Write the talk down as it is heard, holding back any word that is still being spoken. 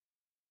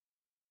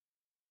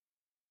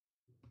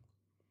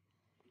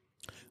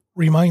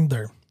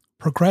Reminder,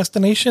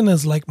 procrastination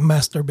is like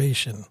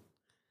masturbation.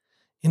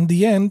 In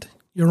the end,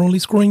 you're only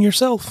screwing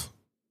yourself.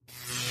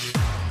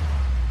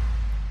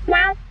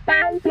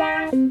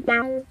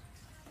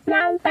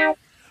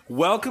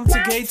 Welcome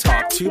to Gay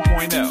Talk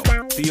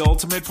 2.0, the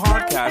ultimate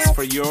podcast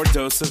for your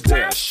dose of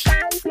dish.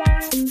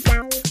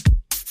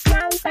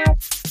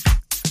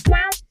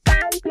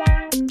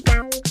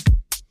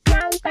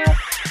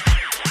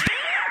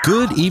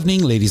 Good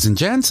evening, ladies and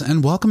gents,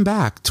 and welcome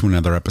back to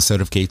another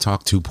episode of Gay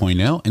Talk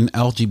 2.0, an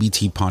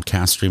LGBT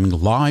podcast streaming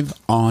live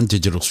on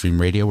Digital Stream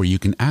Radio, where you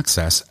can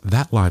access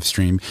that live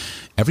stream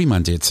every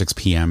Monday at 6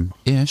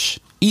 p.m.-ish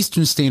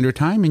Eastern Standard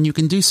Time, and you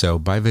can do so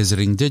by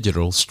visiting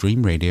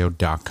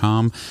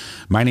digitalstreamradio.com.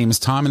 My name is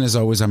Tom, and as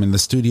always, I'm in the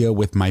studio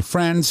with my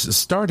friends,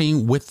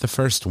 starting with the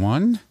first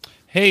one.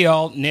 Hey,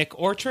 y'all, Nick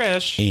or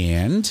Trish.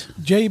 And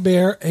J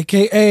Bear,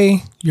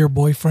 a.k.a. your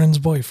boyfriend's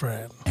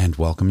boyfriend. And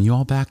welcome you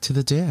all back to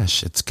the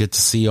dish. It's good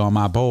to see all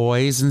my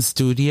boys in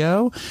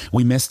studio.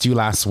 We missed you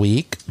last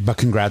week, but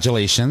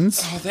congratulations.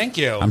 Oh, thank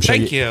you.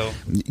 Thank you.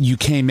 You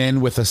came in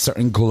with a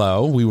certain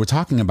glow. We were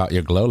talking about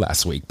your glow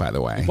last week, by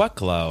the way. What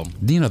glow?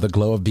 You know, the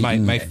glow of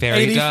being... My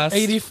fairy dust?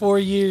 84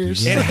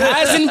 years. It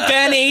hasn't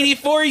been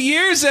 84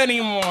 years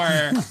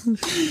anymore.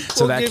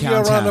 So we'll give you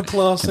a round of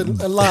applause and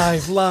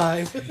live.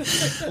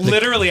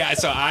 Literally,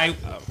 I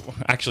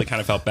actually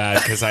kind of felt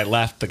bad because I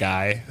left the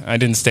guy. I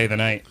didn't stay the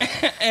night.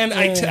 And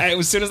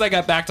as soon as I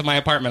got back to my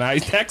apartment, I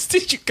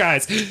texted you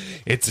guys,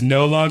 it's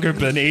no longer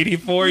been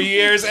 84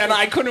 years, and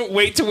I couldn't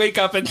wait to wake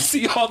up and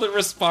see all the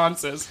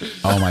responses.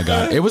 Oh my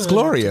God. It was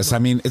glorious. I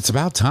mean, it's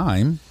about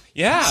time.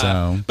 Yeah.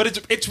 So,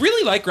 but it's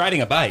really like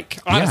riding a bike.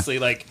 Honestly,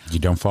 like you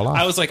don't fall off.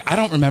 I was like, I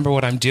don't remember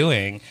what I'm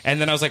doing.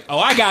 And then I was like, oh,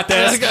 I got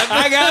this.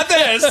 I got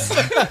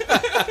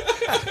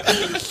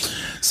this.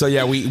 So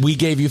yeah, we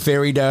gave you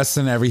fairy dust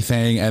and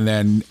everything, and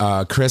then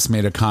Chris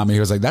made a comment.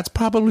 He was like, "That's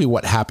probably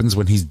what happens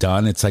when he's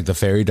done. It's like the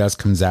fairy dust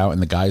comes out,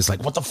 and the guy's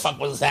like, what the fuck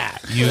was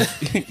that?"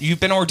 You've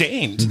been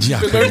ordained. Yeah,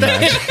 pretty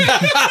much.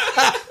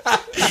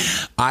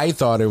 I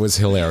thought it was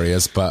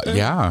hilarious, but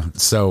yeah.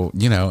 So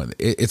you know,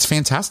 it's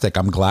fantastic.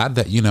 I'm glad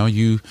that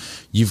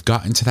you've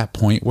gotten to that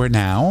point where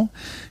now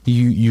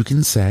you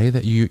can say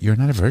that you're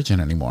not a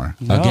virgin anymore.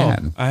 No,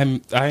 again,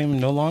 I'm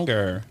no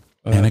longer.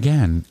 And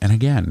again, and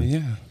again.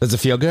 Yeah. Does it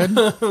feel good?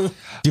 Do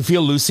you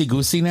feel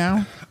loosey-goosey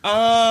now?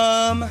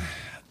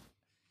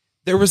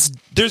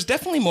 There's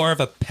definitely more of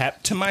a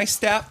pep to my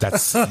step.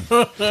 That's,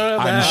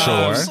 I'm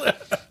sure.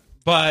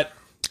 But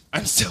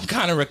I'm still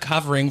kind of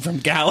recovering from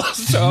Gala,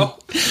 so.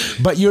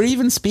 But you're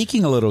even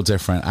speaking a little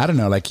different. I don't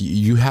know, like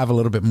you have a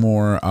little bit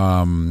more,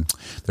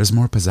 there's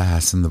more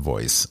pizzazz in the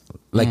voice.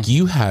 Like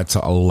you had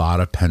a lot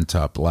of pent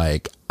up,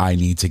 like, I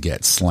need to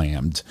get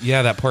slammed.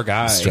 Yeah, that poor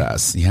guy.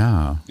 Stress.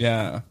 Yeah.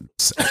 Yeah.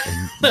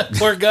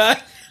 Poor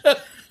guy.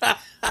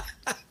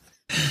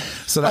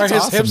 So that's Are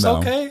his awesome, hips though.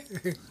 okay?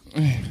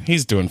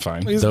 He's doing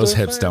fine. Those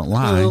hips don't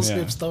lie. Those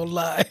hips don't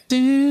lie.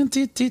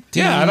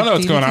 Yeah, I don't know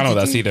what's going on with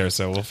us either,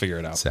 so we'll figure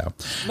it out. So,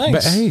 Nice.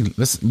 But hey,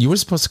 listen, you were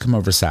supposed to come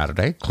over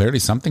Saturday. Clearly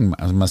something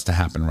must have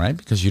happened, right?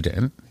 Because you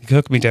didn't. He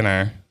cooked me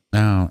dinner.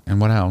 Oh, and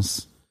what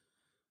else?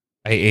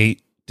 I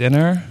ate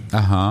dinner.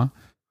 Uh-huh.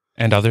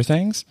 And other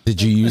things.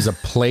 Did you use a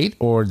plate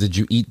or did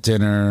you eat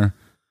dinner?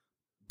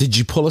 Did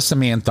you pull a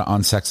Samantha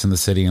on Sex and the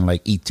City and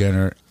like eat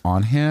dinner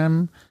on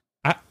him?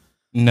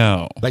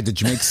 No. Like,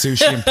 did you make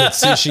sushi and put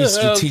sushi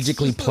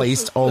strategically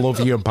placed all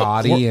over your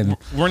body?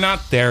 We're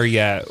not there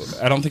yet.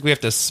 I don't think we have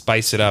to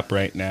spice it up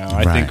right now.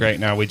 I think right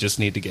now we just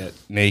need to get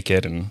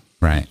naked and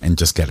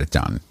just get it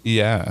done.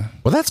 Yeah.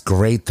 Well, that's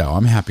great though.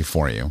 I'm happy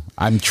for you.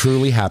 I'm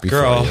truly happy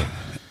for you.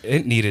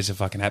 It needed to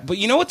fucking happen. But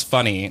you know what's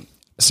funny?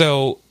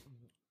 So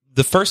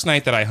the first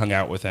night that I hung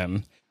out with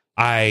him,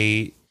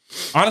 I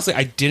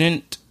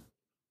didn't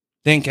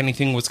think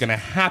anything was going to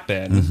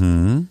happen.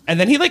 Mm-hmm. And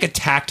then he like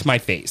attacked my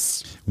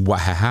face. What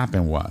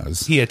happened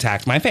was he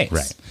attacked my face.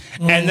 Right.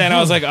 And then I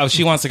was like, oh,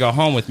 she wants to go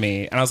home with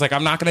me. And I was like,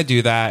 I'm not going to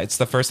do that. It's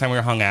the first time we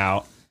were hung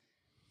out.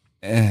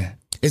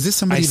 Is this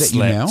somebody that you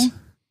know?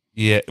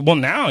 Yeah. Well,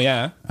 now,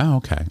 yeah. Oh,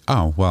 okay.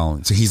 Oh, well,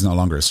 so he's no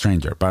longer a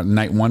stranger. But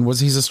night one,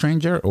 was he a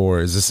stranger? Or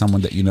is this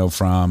someone that you know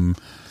from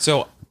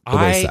the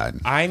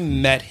wayside? I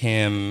met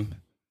him.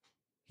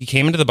 He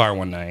came into the bar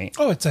one night.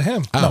 Oh, it's a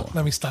him. Oh. No,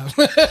 let me stop.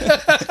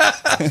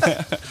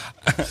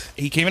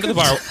 He came into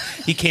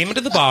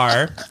the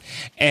bar,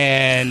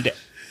 and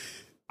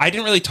I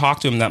didn't really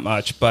talk to him that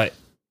much, but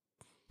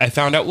I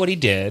found out what he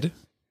did,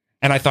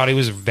 and I thought he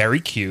was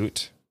very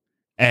cute,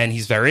 and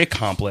he's very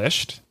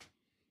accomplished,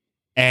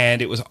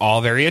 and it was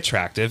all very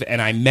attractive. And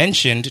I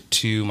mentioned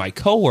to my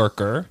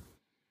coworker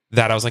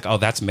that I was like, oh,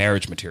 that's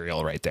marriage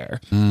material right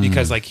there.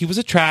 Because like he was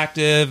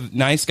attractive,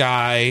 nice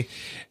guy,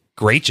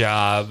 great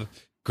job,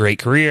 great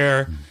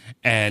career.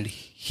 And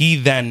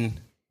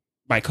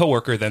my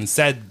coworker then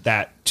said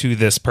that to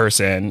this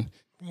person.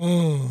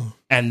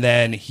 And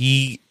then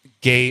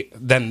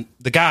the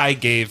guy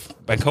gave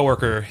my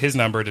coworker his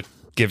number to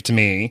give to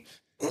me.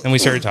 And we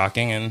started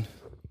talking,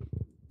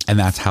 and And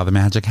that's how the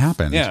magic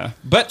happened. Yeah.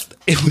 But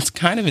it was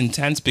kind of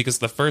intense because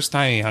the first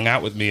time he hung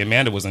out with me,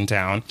 Amanda was in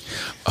town.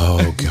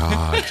 Oh,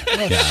 God.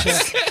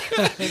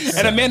 Yes.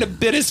 And Amanda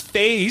bit his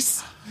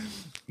face.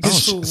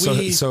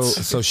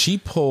 So she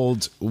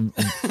pulled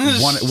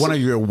one of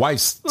your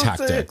wife's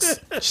tactics.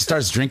 She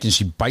starts drinking.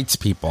 She bites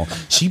people.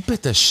 She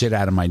bit the shit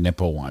out of my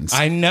nipple once.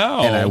 I know.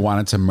 And I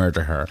wanted to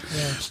murder her.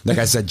 Yeah. Like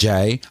I said,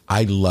 Jay,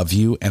 I love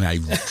you. And I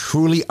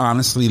truly,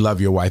 honestly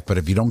love your wife. But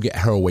if you don't get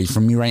her away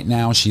from me right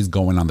now, she's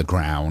going on the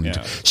ground.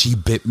 Yeah. She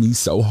bit me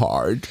so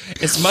hard.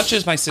 As much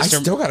as my sister... I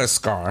still got a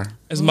scar.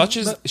 As much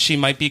as she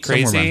might be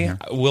crazy,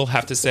 we'll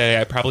have to say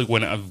I probably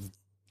wouldn't have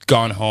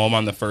gone home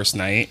on the first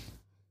night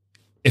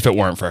if it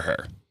weren't for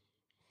her.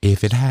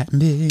 If it hadn't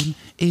been.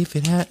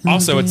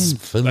 Also,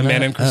 it's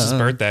Amanda and Chris's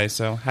birthday,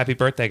 so happy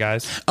birthday,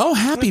 guys. Oh,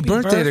 happy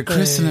birthday to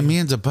Chris and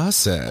Amanda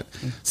Bussett.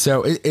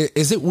 So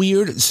is it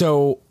weird?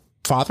 So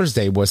Father's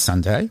Day was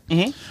Sunday.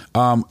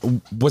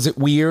 Mm-hmm. Was it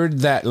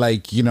weird that,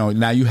 like, you know,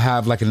 now you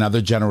have like another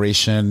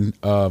generation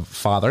of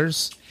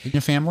fathers in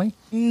your family?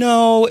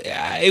 No,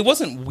 it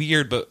wasn't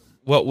weird, but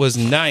what was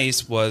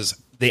nice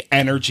was the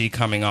energy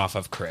coming off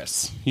of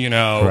Chris, you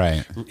know,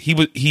 right?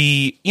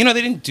 He, you know,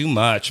 they didn't do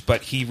much,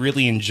 but he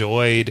really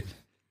enjoyed.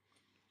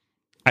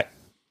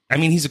 I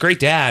mean, he's a great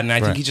dad, and I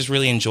think he just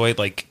really enjoyed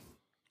like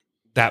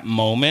that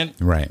moment,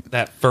 right?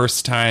 That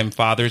first time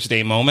Father's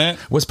Day moment.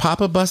 Was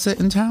Papa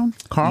Bussett in town,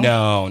 Carl?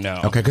 No.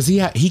 Okay, because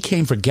he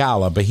came for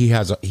Gala, but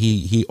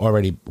he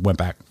already went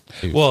back.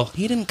 Well,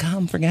 he didn't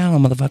come for Gala,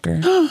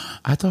 motherfucker.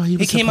 I thought he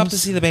came up to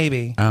see the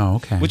baby. Oh,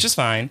 okay. Which is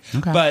fine.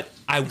 Okay. But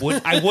I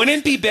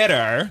wouldn't be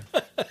bitter.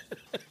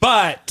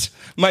 But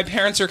my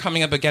parents are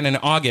coming up again in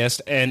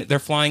August, and they're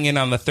flying in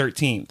on the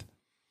 13th.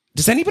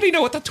 Does anybody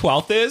know what the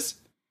 12th is?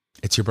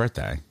 It's your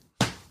birthday.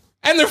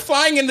 And they're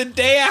flying in the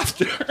day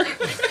after.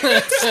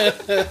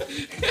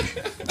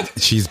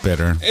 She's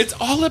bitter. It's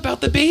all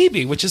about the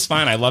baby, which is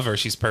fine. I love her.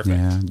 She's perfect.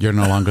 Yeah, you're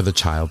no longer the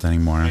child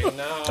anymore. I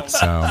know.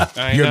 So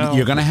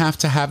you're going to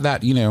have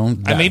that, you know.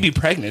 I may be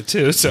pregnant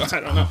too, so I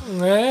don't know.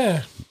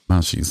 Yeah.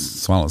 Well,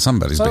 she's swallowed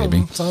somebody's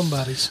baby.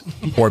 Somebody's.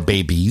 Or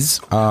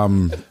babies.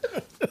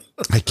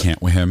 I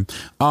can't with him.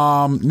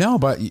 No,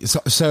 but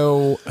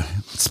so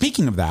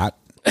speaking of that,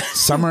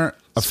 summer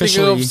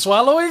officially. Speaking of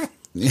swallowing?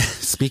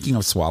 Speaking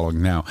of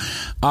swallowing now.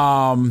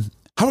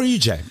 How are you,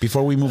 Jay?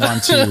 Before we move on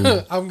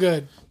to... I'm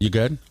good. You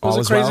good? It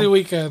was a crazy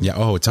weekend. Yeah.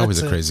 Oh, it's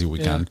always a crazy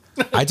weekend.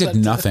 Yeah. I did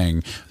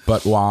nothing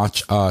but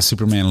watch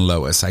Superman and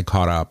Lois. I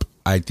caught up.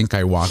 I think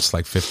I watched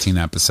like 15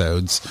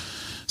 episodes.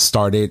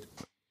 Started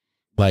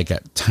like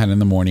at 10 in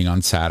the morning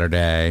on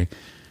Saturday,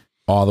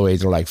 all the way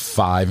to like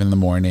 5 in the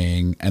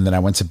morning. And then I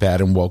went to bed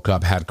and woke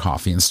up, had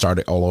coffee, and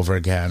started all over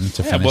again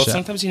to finish it.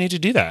 Sometimes you need to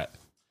do that.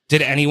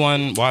 Did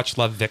anyone watch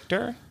Love,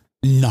 Victor?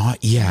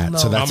 Not yet. No.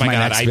 So that's my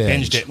next binge.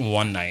 I binged it in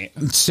one night.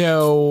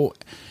 So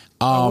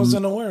I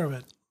wasn't aware of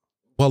it.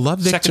 Well, Love,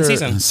 Victor,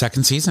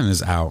 second season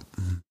is out.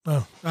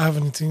 Oh, I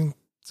haven't seen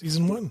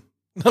season 1.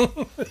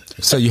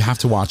 So you have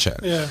to watch it.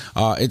 Yeah.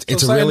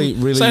 It's a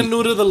really sign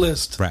new to the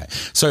list. Right.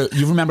 So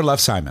you remember Love,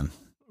 Simon?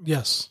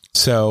 Yes.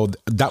 So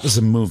that was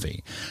a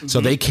movie. Mm-hmm. So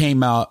they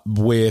came out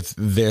with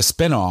their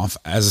spinoff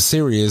as a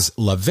series,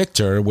 Love,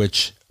 Victor,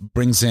 which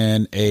brings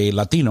in a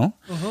Latino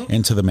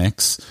into the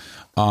mix,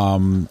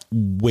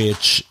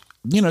 which,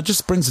 you know,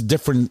 just brings a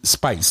different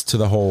spice to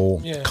the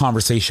whole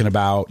conversation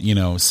about, you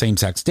know,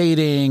 same-sex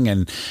dating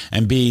and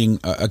being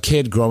a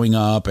kid growing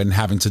up and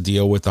having to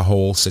deal with the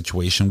whole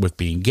situation with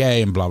being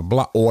gay and blah, blah,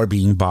 blah, or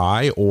being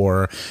bi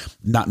or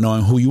not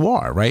knowing who you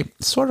are, right?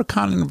 Sort of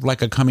kind of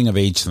like a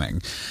coming-of-age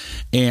thing.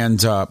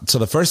 And so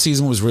the first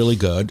season was really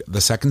good.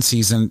 The second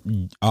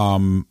season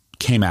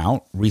came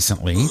out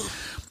recently.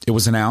 It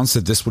was announced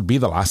that this would be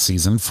the last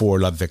season for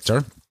Love,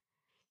 Victor.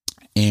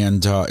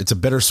 And it's a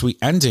bittersweet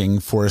ending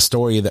for a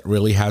story that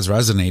really has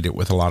resonated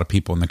with a lot of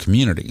people in the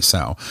community.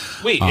 So,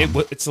 wait,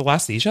 it's the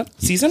last season?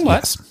 Season? What?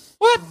 Yes.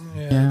 What?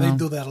 Yeah, they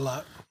do that a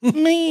lot.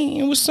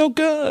 Man, it was so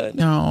good.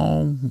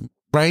 No,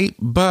 right?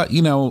 But,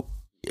 you know,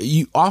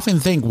 you often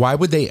think, why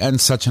would they end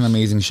such an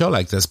amazing show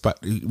like this? But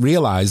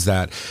realize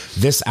that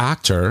this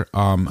actor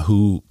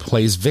who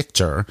plays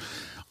Victor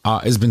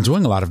has been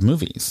doing a lot of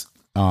movies.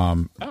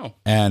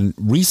 And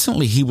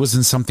recently he was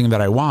in something that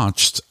I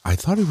watched. I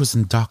thought he was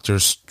in Doctor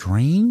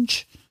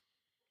Strange.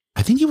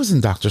 I think he was in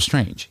Doctor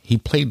Strange. He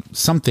played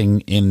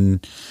something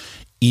in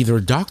either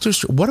Doctor.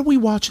 What did we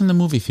watch in the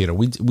movie theater?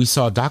 We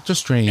saw Doctor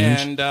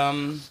Strange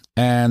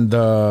and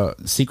the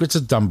Secrets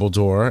of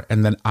Dumbledore,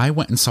 and then I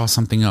went and saw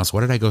something else.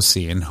 What did I go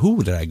see? And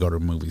who did I go to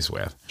movies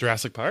with?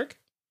 Jurassic Park?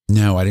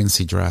 No, I didn't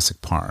see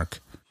Jurassic Park.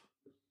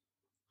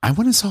 I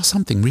went and saw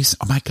something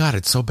recent. Oh my God,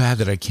 it's so bad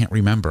that I can't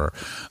remember.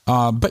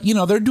 But, you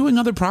know, they're doing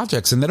other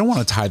projects and they don't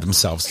want to tie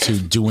themselves to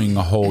doing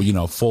a whole, you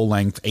know, full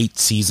length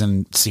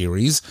 8-season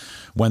series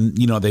when,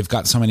 you know, they've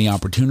got so many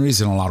opportunities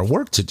and a lot of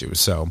work to do.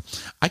 So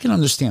I can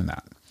understand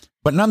that.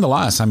 But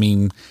nonetheless, I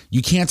mean,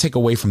 you can't take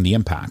away from the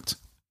impact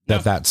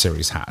that that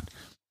series had.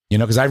 You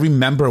know, because I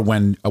remember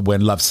when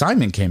Love,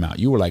 Simon came out,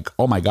 you were like,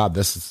 oh my God,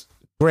 this is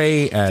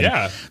great.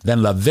 And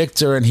then Love,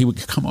 Victor, and he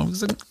would come over and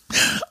was like,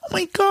 oh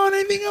my God,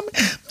 I don't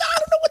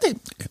know what they...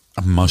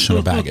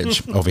 Emotional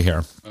baggage over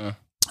here.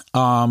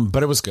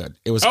 But it was good.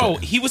 It was good.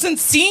 He was in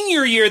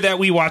Senior Year that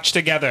we watched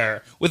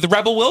together with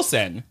Rebel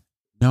Wilson.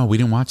 No, we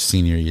didn't watch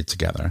Senior Year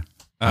together.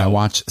 I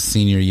watched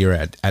Senior Year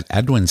at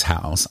Edwin's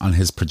house on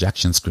his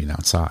projection screen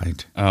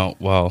outside. Oh,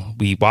 well,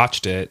 we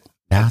watched it.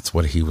 That's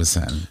what he was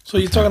in. So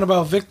you're talking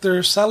about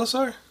Victor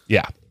Salazar?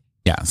 Yeah.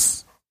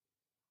 Yes.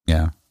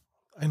 Yeah.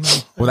 I know.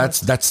 Well,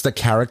 that's the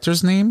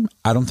character's name.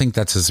 I don't think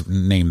that's his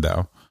name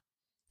though,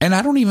 and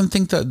I don't even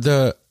think that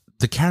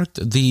the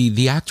character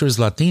the actor is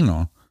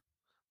Latino.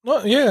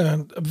 No,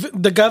 yeah,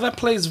 the guy that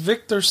plays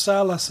Victor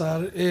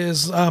Salazar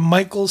is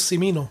Michael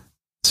Cimino.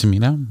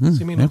 Cimino.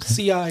 Cimino. Okay.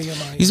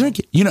 Cimi. He's very.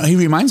 He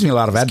reminds me a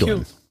lot of Edwin.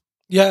 Cute.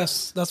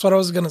 Yes, that's what I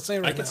was gonna say.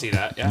 Right I can now. see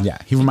that. Yeah. Yeah,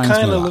 he reminds me a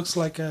Kind of lot. looks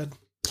like Ed.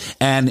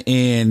 And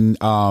in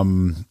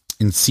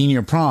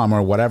Senior Prom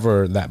or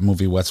whatever that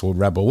movie was with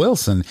Rebel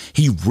Wilson,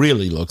 he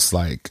really looks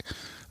like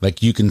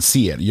you can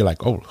see it. You're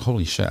like, oh,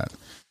 holy shit.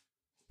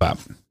 But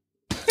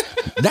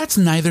that's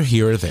neither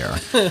here or there.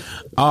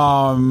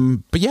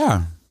 But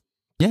yeah,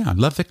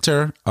 love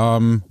Victor.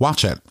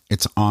 Watch it.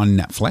 It's on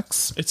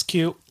Netflix. It's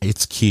cute.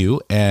 It's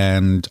cute,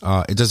 and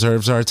it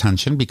deserves our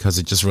attention because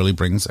it just really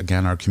brings,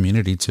 again, our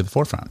community to the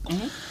forefront.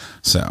 Mm-hmm.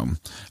 So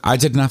I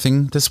did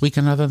nothing this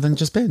weekend other than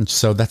just binge.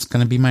 So that's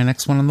going to be my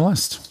next one on the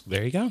list.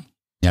 There you go.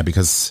 Yeah,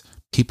 because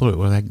people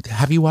were like,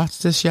 have you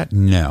watched this yet?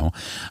 No.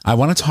 I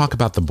want to talk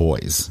about The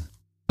Boys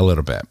a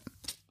little bit.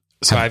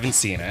 So I haven't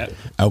seen it.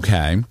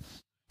 Okay.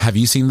 Have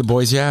you seen The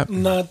Boys yet?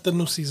 Not the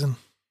new season.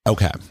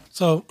 Okay.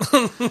 So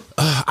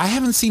I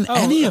haven't seen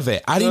any of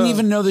it. I didn't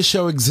even know the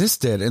show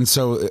existed. And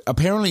so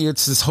apparently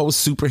it's this whole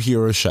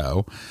superhero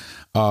show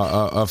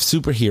of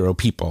superhero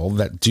people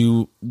that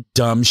do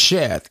dumb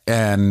shit.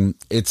 And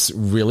it's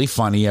really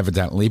funny,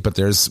 evidently. But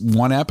there's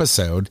one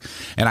episode,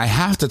 and I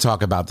have to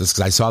talk about this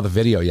because I saw the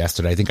video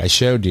yesterday. I think I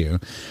showed you.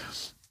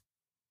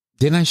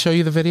 Didn't I show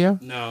you the video?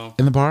 No.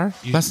 In the bar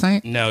last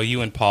night? No,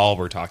 you and Paul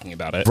were talking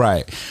about it.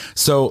 Right.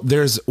 So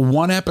there's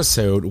one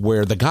episode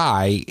where the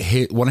guy,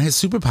 one of his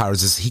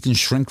superpowers is he can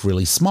shrink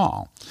really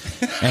small.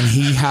 And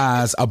he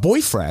has a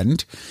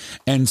boyfriend.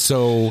 And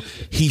so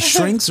he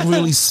shrinks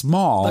really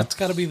small. that's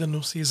got to be the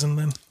new season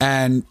then.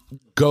 And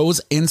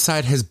goes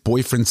inside his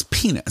boyfriend's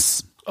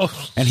penis.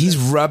 Oh, And he's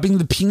rubbing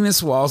the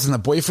penis walls, and the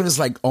boyfriend is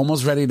like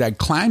almost ready to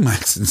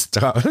climax and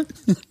stuff.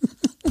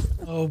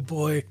 oh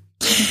boy.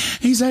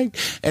 He's like,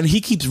 and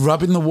he keeps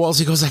rubbing the walls.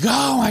 He goes like,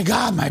 oh my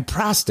God, my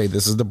prostate.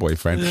 This is the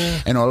boyfriend.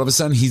 Yeah. And all of a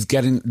sudden he's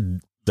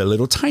getting the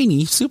little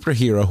tiny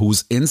superhero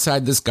who's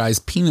inside this guy's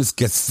penis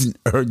gets an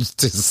urge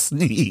to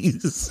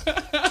sneeze.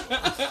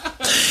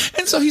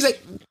 And so he's like,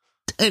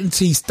 and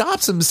he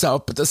stops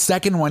himself, but the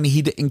second one,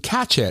 he didn't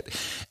catch it.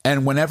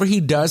 And whenever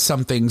he does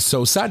something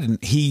so sudden,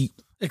 he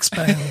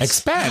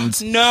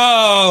expands.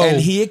 No. And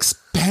he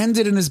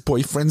expanded in his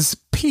boyfriend's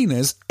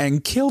penis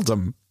and killed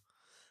him.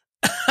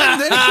 And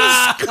then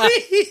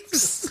he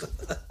screams.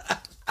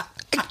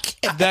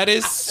 That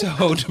is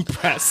so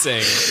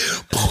depressing.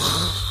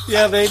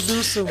 Yeah, they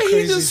do some He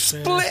crazy just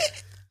shit.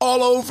 split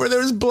all over.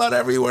 There's blood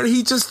everywhere.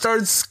 He just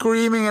starts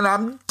screaming, and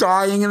I'm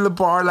dying in the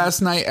bar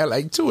last night at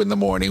like 2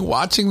 a.m.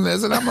 watching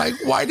this. And I'm like,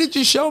 why did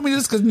you show me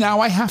this? Because now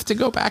I have to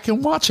go back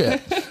and watch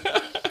it.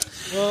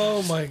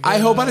 Oh my God. I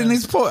hope I didn't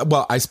spoil.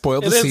 Well, I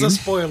spoiled the It is scene. a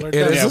spoiler. It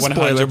is Yeah, a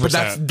spoiler, but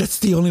 100%. that's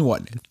the only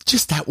one.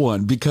 Just that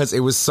one, because it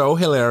was so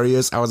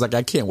hilarious. I was like,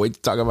 I can't wait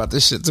to talk about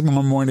this shit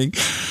tomorrow morning.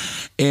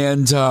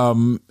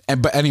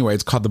 But anyway,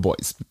 it's called The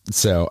Boys.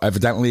 So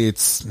evidently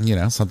it's,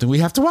 something we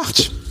have to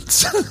watch.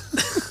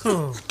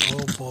 Oh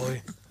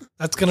boy.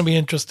 That's going to be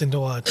interesting to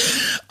watch.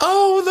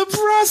 Oh, the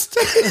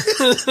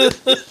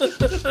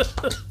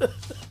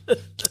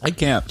prostate. I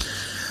can't.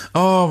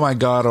 Oh my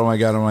God. Oh my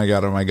God. Oh my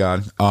God. Oh my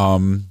God.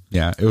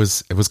 Yeah, it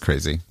was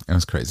crazy. It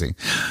was crazy.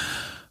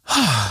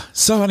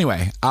 So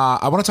anyway,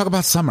 I want to talk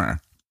about summer.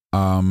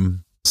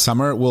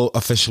 Summer will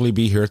officially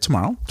be here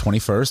tomorrow.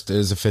 21st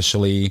is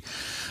officially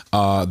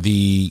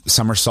the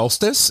summer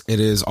solstice. It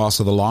is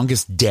also the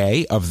longest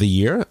day of the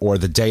year, or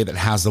the day that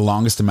has the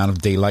longest amount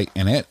of daylight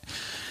in it.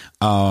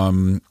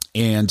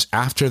 And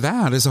after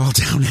that is all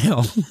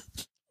downhill.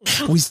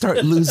 We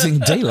start losing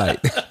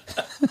daylight.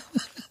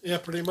 Yeah,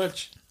 pretty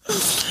much.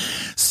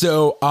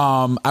 So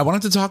I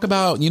wanted to talk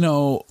about,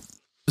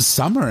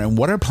 summer and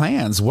what are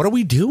plans? What are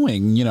we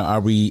doing?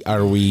 Are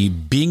we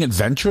being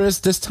adventurous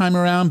this time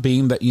around,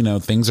 being that,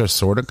 things are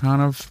sort of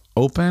kind of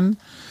open?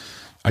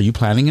 Are you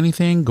planning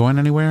anything, going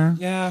anywhere?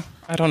 Yeah,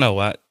 I don't know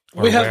what.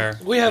 Or We where.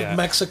 have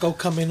Mexico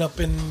coming up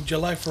in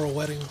July for a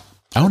wedding.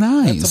 Oh,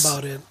 nice. That's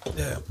about it.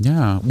 Yeah.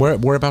 Yeah.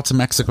 Whereabouts in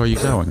Mexico are you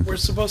going? We're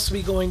supposed to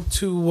be going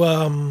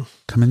to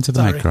Come into the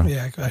sorry, micro.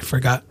 yeah, I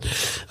forgot.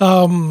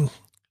 Where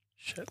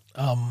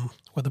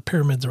the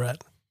pyramids are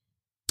at.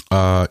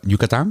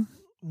 Yucatan?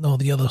 No,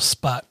 the other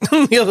spot.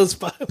 The other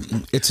spot.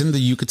 It's in the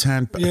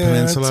Yucatan Yeah,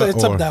 Peninsula,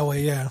 it's or up that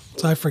way, yeah.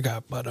 So I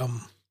forgot, but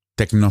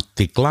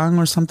Tecnotitlan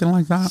or something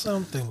like that.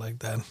 something like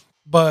that.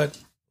 But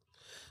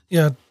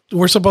yeah,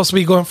 we're supposed to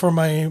be going for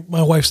my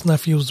wife's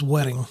nephew's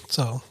wedding.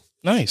 So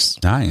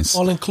Nice. Nice.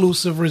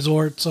 All-inclusive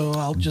resort, so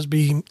I'll just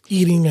be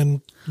eating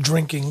and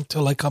drinking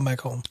till I come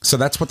back home. So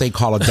that's what they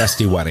call a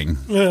dusty wedding.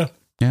 Yeah.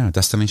 Yeah,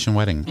 destination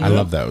wedding. I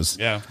love those.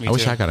 Yeah, me I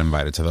wish too. I got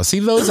invited to those. See,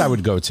 those I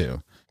would go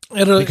to.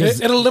 It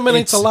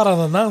eliminates a it's- lot of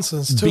the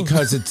nonsense, too.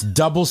 Because it's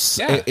double.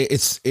 Yeah.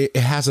 It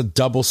has a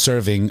double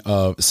serving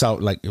of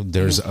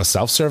there's a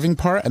self-serving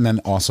part, and then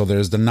also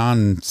there's the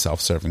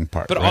non-self-serving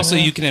part. But right? also,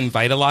 you can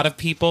invite a lot of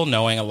people,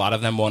 knowing a lot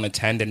of them won't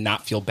attend and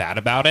not feel bad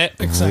about it.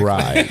 Exactly.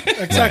 Right.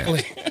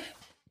 Exactly.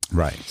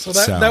 Right. So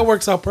that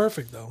works out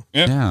perfect, though.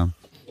 Yeah.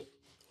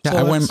 Yeah,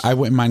 So I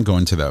wouldn't mind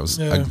going to those.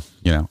 Yeah.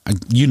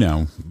 You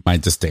know my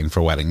disdain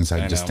for weddings.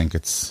 I just know. think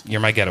it's. You're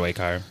my getaway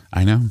car.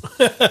 I know.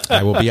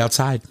 I will be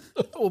outside.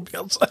 We'll be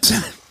outside.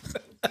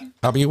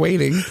 I'll be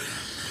waiting.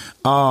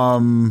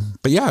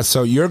 But yeah,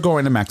 so you're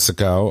going to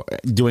Mexico.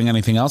 Doing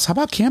anything else? How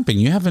about camping?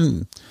 You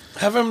haven't.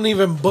 Haven't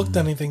even booked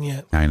anything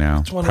yet. I know.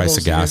 It's one Price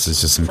of those gas years.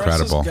 is just Price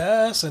incredible. of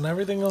gas and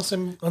everything else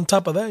on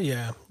top of that,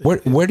 yeah.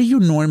 Where do you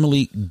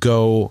normally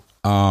go?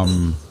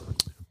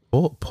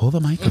 Pull the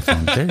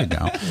microphone. There you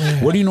go.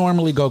 Where do you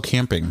normally go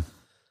camping?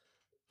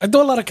 I do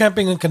a lot of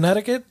camping in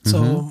Connecticut,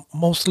 so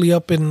mostly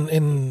up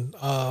in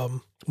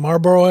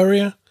Marlboro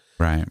area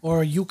Right.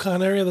 or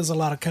Yukon area. There's a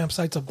lot of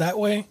campsites up that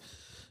way.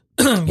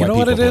 You know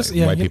what it is?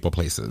 White you- people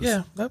places.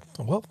 Yeah.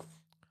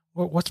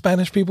 What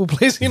Spanish people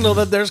place? You know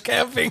that there's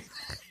camping.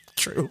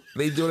 True.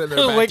 They do it in their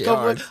I'll wake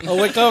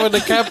up and the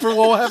camper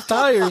won't have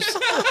tires.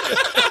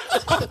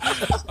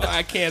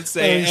 I can't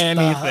say Hey,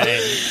 stop.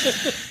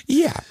 anything.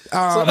 Yeah.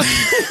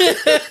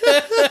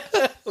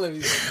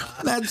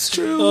 That's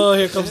true. Oh,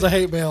 here comes the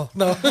hate mail.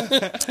 No,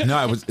 No,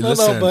 I was no,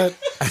 listen. but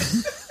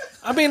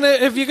I mean,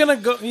 if you're gonna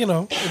go, if you're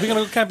gonna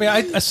go camping,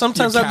 I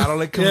sometimes Your I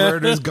catalytic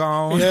converter's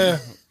gone. Yeah.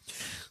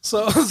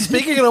 So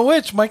speaking of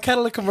which, my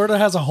catalytic converter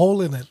has a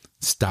hole in it.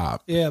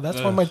 Stop. Yeah, that's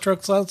why my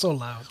truck sounds so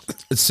loud.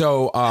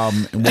 So,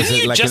 was Didn't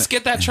it you like just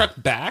get that truck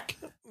back?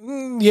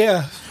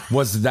 Yeah.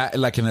 was that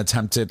like an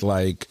attempted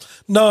like?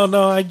 No,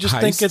 I just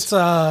think Heist? it's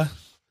a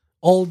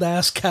old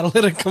ass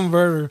catalytic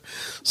converter,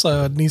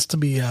 so it needs to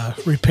be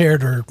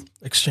repaired or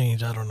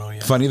exchanged. I don't know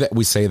yet. Funny that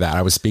we say that.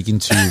 I was speaking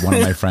to one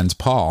of my friends,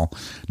 Paul,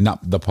 not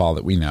the Paul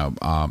that we know,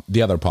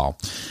 the other Paul.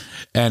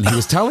 And he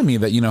was telling me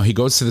that, he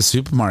goes to the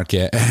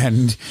supermarket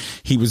and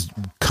he was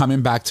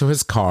coming back to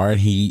his car and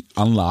he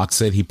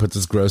unlocks it. He puts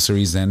his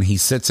groceries in. He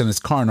sits in his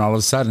car and all of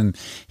a sudden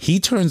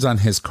he turns on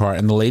his car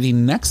and the lady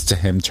next to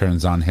him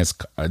turns on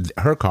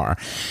her car.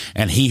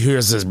 And he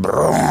hears this.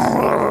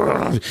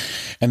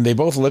 And they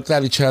both looked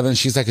at each other and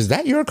she's like, "Is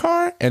that your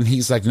car?" And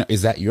he's like, "No,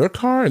 is that your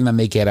car?" And then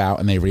they get out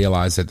and they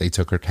realize that they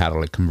took her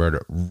catalytic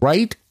converter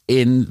right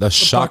in the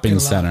shopping parking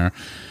lot. center,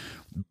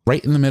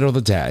 right in the middle of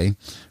the day.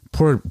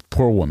 Poor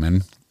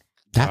woman.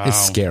 That is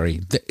scary.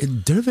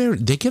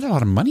 They get a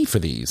lot of money for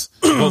these,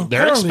 Well,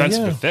 they're Apparently,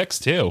 expensive yeah. to fix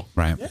too.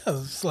 right? Yeah,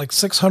 it's like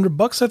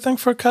 $600, I think,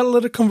 for a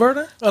catalytic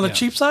converter on the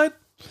cheap side.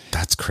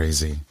 That's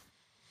crazy.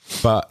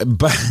 But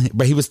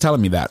he was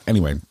telling me that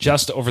anyway.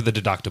 Just over the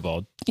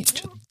deductible,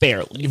 just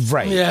barely.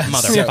 Right. Yeah,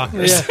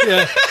 Motherfuckers.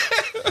 Yeah.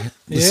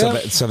 Yeah.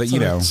 So that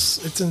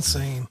it's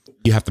insane.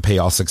 you have to pay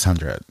all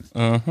 600.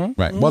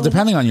 Right. Well,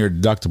 depending on your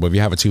deductible, if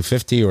you have a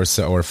 250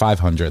 or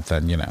 500,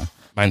 then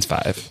Mine's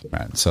 5.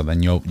 Right. So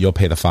then you'll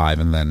pay the 5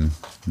 and then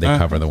they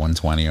cover the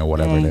 120 or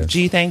whatever it is.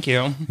 Gee, thank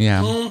you.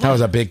 Yeah. That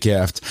was a big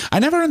gift. I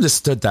never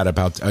understood that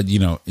about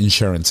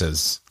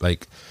insurances.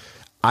 Like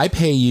I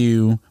pay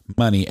you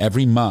money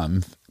every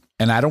month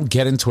and I don't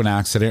get into an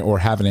accident or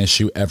have an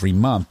issue every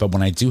month, but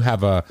when I do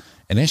have an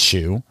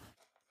issue,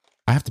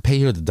 I have to pay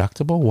you a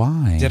deductible.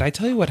 Why? Did I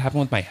tell you what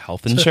happened with my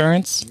health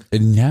insurance?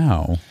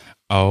 No.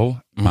 Oh,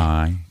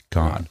 My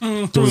God.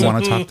 Do we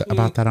want to talk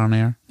about that on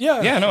air?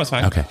 yeah, no, it's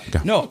fine. Okay, go.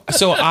 No,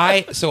 so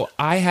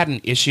I had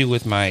an issue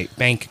with my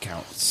bank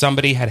account.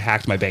 Somebody had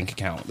hacked my bank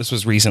account. This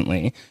was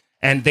recently,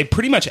 and they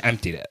pretty much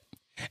emptied it.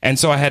 And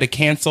so I had to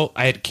cancel.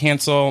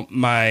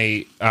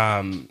 My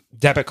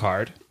debit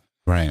card,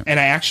 Right. and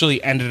I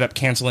actually ended up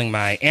canceling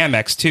my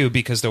Amex too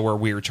because there were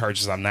weird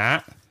charges on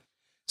that.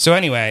 So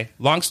anyway,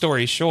 long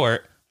story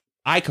short,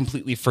 I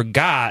completely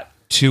forgot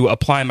to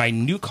apply my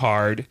new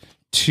card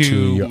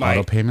to your my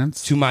auto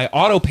payments? to my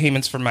auto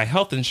payments for my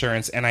health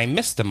insurance, and I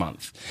missed a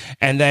month.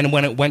 And then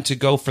when it went to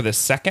go for the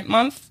second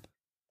month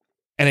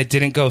and it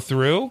didn't go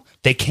through,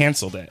 they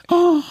canceled it.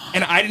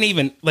 And I didn't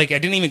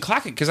even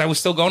clock it because I was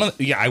still going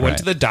to I went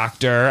to the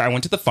doctor, I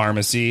went to the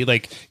pharmacy,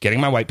 getting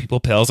my white people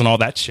pills and all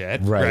that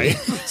shit. Right.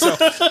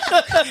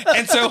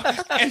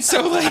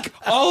 So like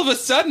all of a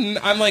sudden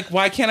I'm like,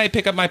 why can't I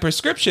pick up my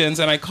prescriptions?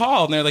 And I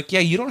called and they're like, yeah,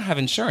 you don't have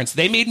insurance.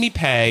 They made me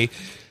pay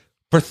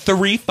for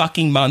 3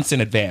 fucking months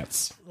in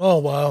advance Oh,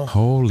 wow.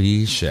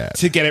 Holy shit.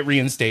 to get it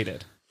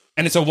reinstated.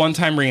 And it's a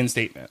one-time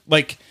reinstatement.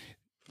 Like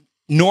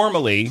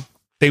normally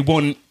they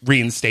wouldn't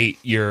reinstate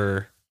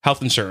your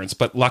health insurance,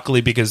 but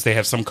luckily because they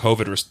have some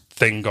COVID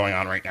thing going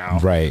on right now,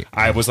 Right.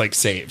 I was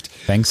saved.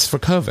 Thanks for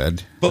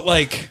COVID. But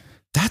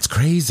That's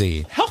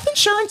crazy. health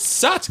insurance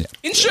sucks.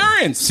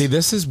 Insurance. See,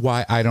 this is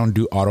why I don't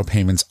do auto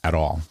payments at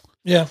all.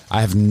 Yeah. I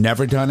have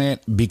never done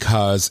it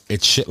because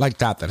it's shit like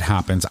that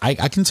happens. I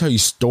can tell you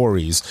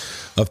stories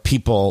of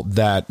people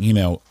that, you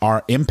know,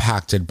 are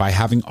impacted by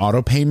having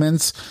auto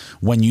payments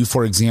when you,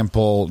 for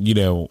example, you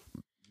know,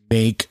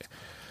 make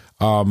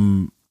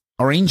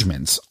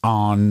arrangements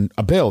on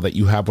a bill that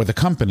you have with a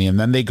company, and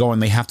then they go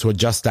and they have to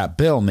adjust that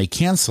bill and they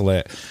cancel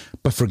it,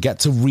 but forget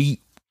to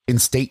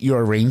reinstate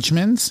your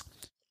arrangements.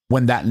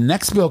 When that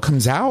next bill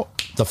comes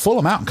out, the full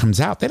amount comes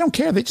out. They don't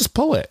care. They just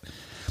pull it.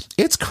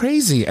 It's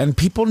crazy, and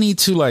people need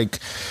to like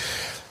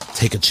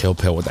take a chill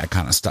pill with that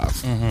kind of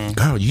stuff.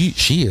 Girl,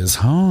 she is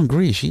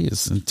hungry. She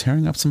is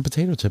tearing up some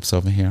potato chips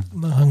over here.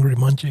 The hungry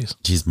munchies.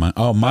 She's munchies.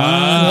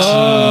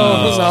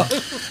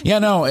 Yeah,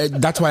 no,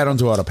 that's why I don't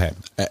do auto pay.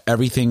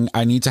 Everything,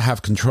 I need to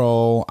have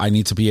control. I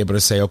need to be able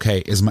to say, okay,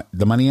 is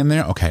the money in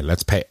there? Okay,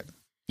 let's pay it.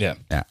 Yeah.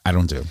 Yeah, I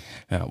don't do.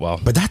 Yeah, well.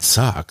 But that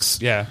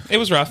sucks. Yeah, it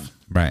was rough.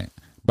 Right.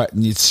 But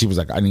she was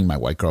like, I need my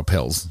white girl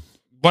pills.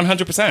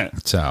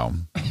 100%. So...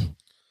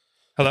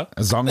 Hello?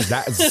 As long as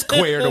that's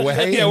squared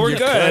away. Yeah, we're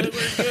good.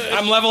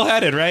 I'm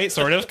level-headed, right?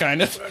 Sort of,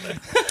 kind of.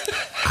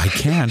 I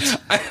can't.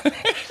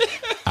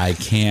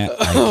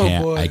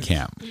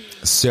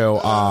 So,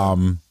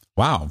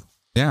 wow.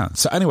 Yeah.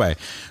 So anyway,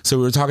 so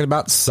we were talking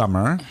about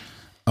summer.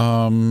 What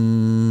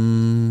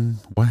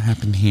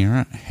happened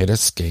here? Hit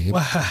escape.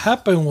 What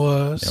happened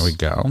was... There we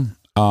go.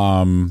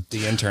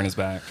 The intern is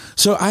back.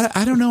 So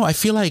I don't know. I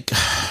feel like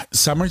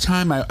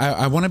summertime,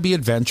 I want to be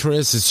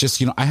adventurous. It's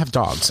just, you know, I have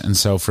dogs. And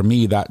so for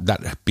me,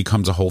 that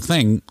becomes a whole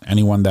thing.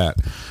 Anyone that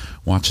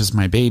watches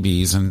my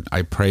babies, and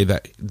I pray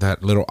that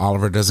little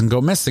Oliver doesn't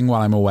go missing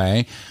while I'm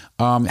away,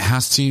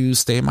 has to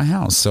stay at my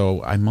house.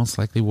 So I most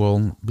likely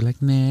will be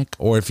like, Nick,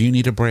 or if you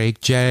need a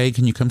break, Jay,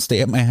 can you come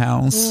stay at my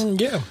house?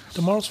 Yeah,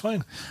 tomorrow's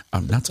fine.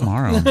 Not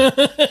tomorrow.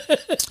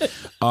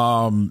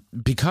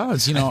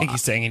 Because, you know, I think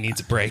he's saying he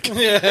needs a break.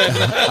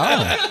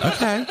 oh,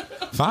 okay,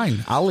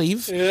 fine, I'll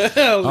leave. Yeah,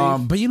 I'll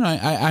leave. But you know,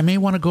 I may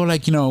want to go,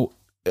 like, you know,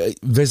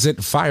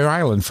 visit Fire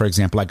Island, for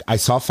example. Like, I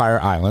saw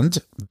Fire Island,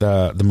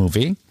 the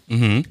movie.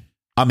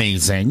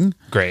 Amazing,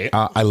 Great.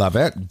 I love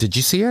it. Did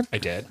you see it? I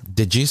did.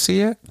 Did you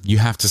see it? You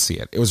have to see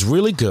it. It was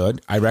really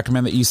good. I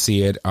recommend that you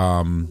see it.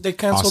 They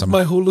canceled awesome.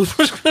 my Hulu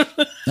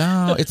subscription.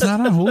 No, it's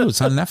not on Hulu.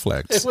 It's on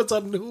Netflix. It was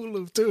on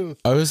Hulu too.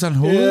 Oh, it was on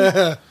Hulu.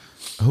 Yeah,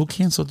 Who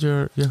canceled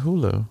your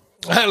Hulu?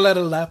 I let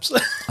it lapse.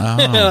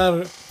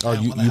 Oh,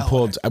 you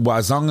pulled. Well,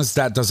 as long as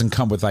that doesn't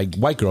come with like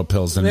white girl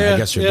pills, then I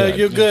guess you're good.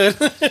 You're good.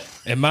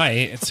 It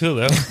might. It's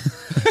Hulu.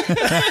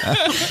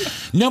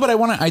 No, but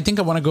I think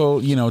I want to go,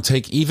 you know,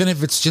 take, even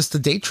if it's just a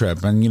day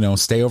trip and, you know,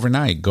 stay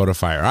overnight, go to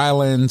Fire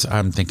Island.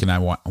 I'm thinking I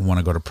want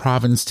to go to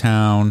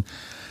Provincetown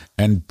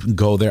and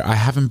go there. I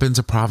haven't been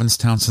to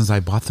Provincetown since I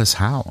bought this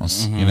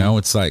house. You know,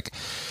 it's like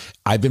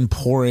I've been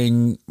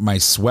pouring my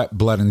sweat,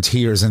 blood, and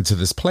tears into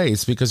this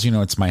place because, you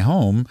know, it's my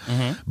home.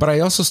 But I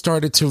also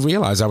started to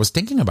realize, I was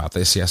thinking about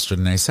this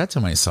yesterday, and I said to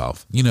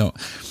myself, you know,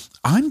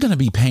 I'm going to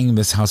be paying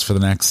this house for the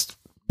next,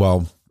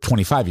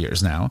 25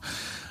 years now.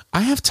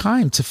 I have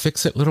time to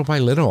fix it little by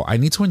little. I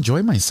need to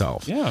enjoy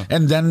myself. Yeah.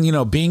 And then, you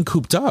know, being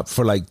cooped up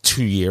for like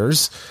 2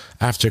 years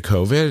after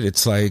COVID,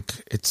 it's like,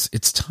 it's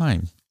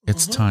time.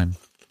 It's time.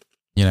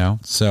 You know,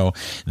 so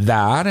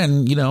that,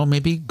 and, you know,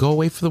 maybe go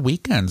away for the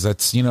weekends.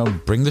 That's, you know,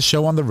 bring the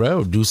show on the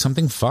road, do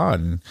something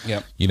fun.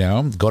 Yep. You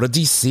know, go to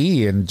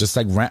DC and just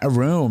like rent a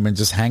room and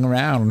just hang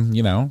around,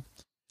 you know.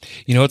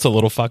 You know what's a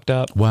little fucked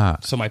up?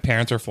 What? So my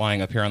parents are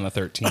flying up here on the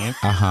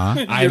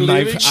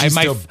 13th. She's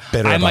still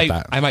bitter about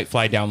that. I might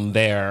fly down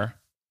there.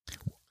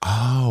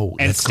 Oh,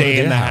 and let's go to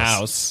stay in their the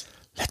house.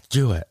 Let's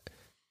do it.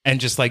 And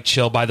just like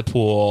chill by the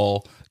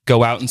pool,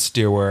 go out in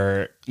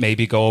Stewart,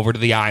 maybe go over to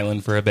the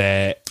island for a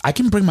bit. I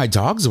can bring my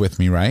dogs with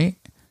me, right?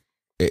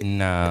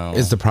 No.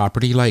 Is the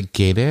property like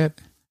gated?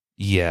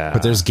 Yeah.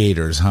 But there's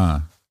gators,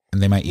 huh?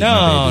 And they might eat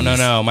my babies.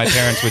 No. My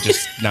parents would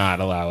just not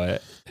allow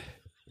it.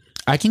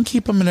 I can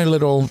keep them in a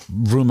little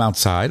room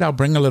outside. I'll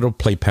bring a little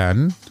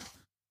playpen.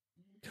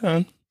 We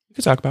can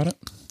talk about it.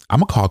 I'm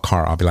going to call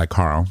Carl. I'll be like,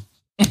 Carl,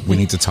 we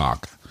need to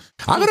talk.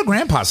 I'll go to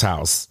Grandpa's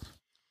house.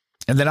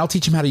 And then I'll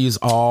teach him how to use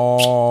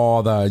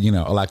all the, you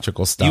know,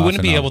 electrical stuff. You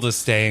wouldn't be able to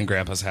stay in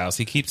Grandpa's house.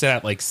 He keeps it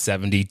at like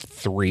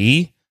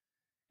 73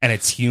 and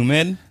it's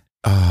humid.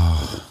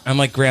 Oh. I'm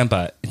like,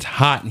 Grandpa, it's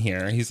hot in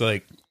here. He's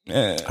like,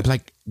 I'm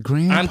like,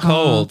 Grandpa, I'm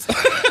cold.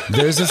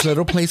 There's this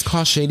little place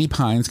called Shady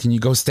Pines. Can you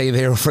go stay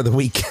there for the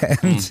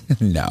weekend?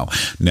 No.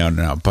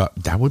 But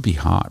that would be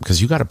hot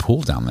because you got a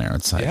pool down there.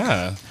 It's like,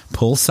 yeah,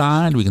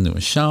 poolside. We can do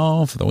a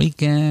show for the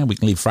weekend. We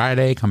can leave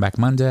Friday, come back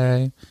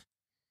Monday.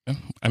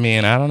 I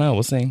mean, I don't know.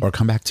 We'll see. Or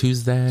come back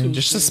Tuesday.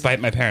 Just to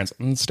spite my parents.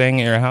 I'm staying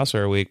at your house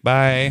for a week.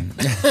 Bye.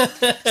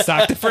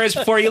 Stock the fridge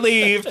before you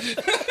leave.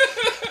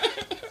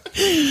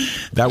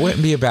 That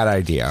wouldn't be a bad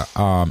idea.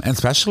 And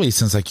especially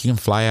since like you can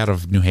fly out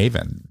of New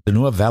Haven. The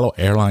new Avelo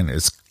airline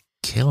is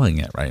killing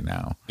it right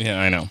now. Yeah,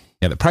 I know.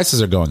 Yeah, the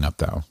prices are going up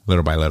though,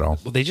 little by little.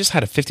 Well, they just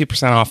had a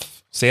 50%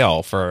 off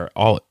sale for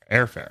all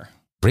airfare.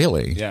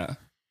 Really? Yeah.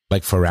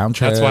 Like for round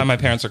trip? That's why my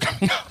parents are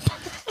coming up.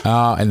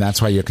 And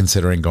that's why you're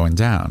considering going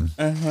down.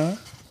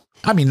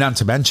 I mean, not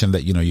to mention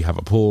that, you have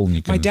a pool and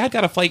you can... My dad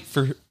got a flight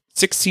for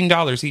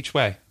 $16 each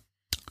way.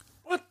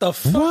 What the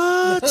fuck?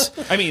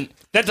 What? I mean,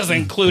 that doesn't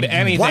include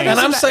anything. And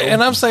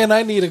I'm saying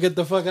I need to get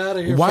the fuck out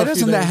of here. Why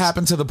doesn't that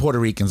happen to the Puerto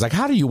Ricans? Like,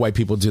 how do you white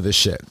people do this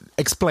shit?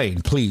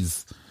 Explain,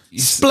 please.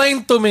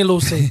 Explain to me,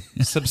 Lucy.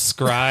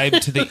 Subscribe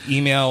to the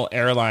email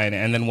airline,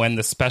 and then when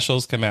the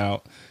specials come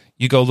out,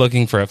 you go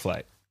looking for a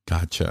flight.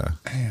 Gotcha.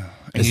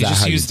 And you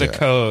just use the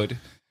code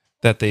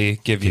that they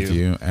give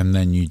you. And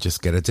then you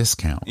just get a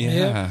discount.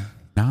 Yeah.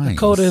 Nice. The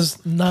code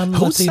is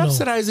non-Latino. Who's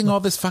subsidizing all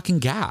this fucking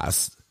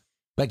gas?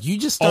 Like, you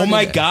just Oh started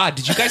my God.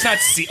 Did you guys not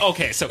see?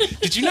 Okay, so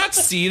did you not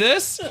see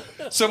this?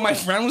 So my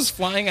friend was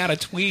flying out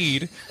of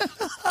Tweed.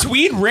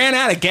 Tweed ran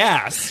out of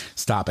gas.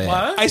 Stop it.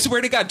 What? I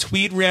swear to God,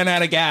 Tweed ran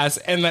out of gas.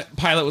 And the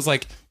pilot was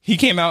like, he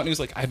came out and he was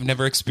like, I've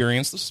never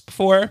experienced this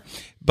before,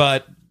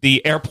 but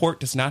the airport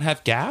does not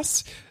have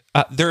gas.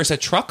 There's a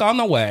truck on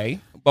the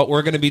way, but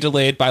we're going to be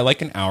delayed by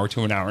like an hour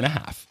to an hour and a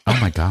half. Oh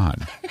my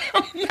God.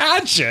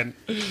 Imagine.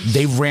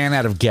 They ran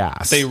out of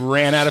gas. They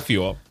ran out of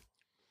fuel.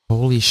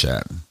 Holy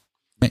shit.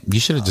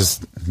 You should have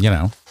just,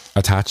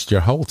 attached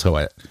your hole to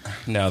it.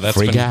 No, that's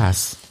free been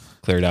gas.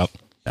 cleared up.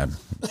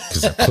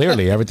 Because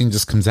clearly everything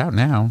just comes out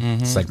now.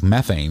 It's like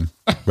methane,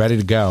 ready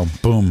to go.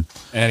 Boom.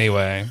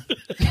 Anyway.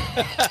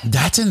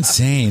 That's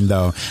insane,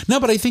 though. No,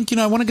 but I think,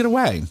 I want to get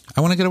away.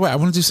 I want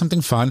to do something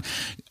fun.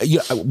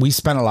 We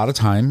spend a lot of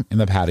time in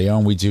the patio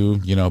and we do,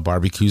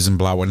 barbecues and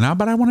blah, whatnot.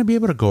 But I want to be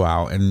able to go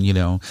out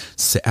and,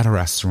 sit at a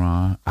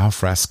restaurant, al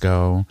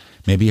fresco,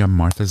 maybe on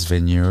Martha's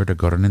Vineyard or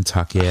go to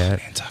Nantucket.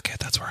 Nantucket,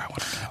 that's where I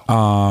want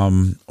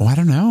to go. I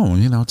don't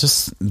know.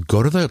 Just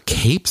go to the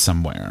Cape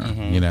somewhere,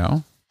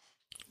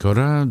 Go to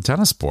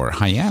Dennisport,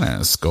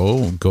 Hyannis.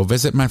 Go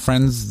visit my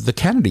friends, the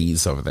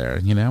Kennedys over there,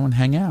 and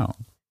hang out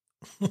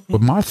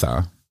with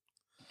Martha.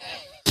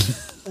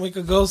 We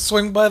could go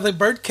swing by the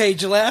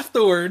birdcage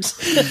afterwards.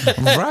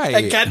 Right.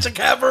 And catch a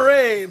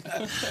cabaret.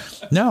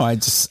 No, I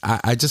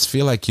just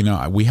feel like,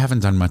 we haven't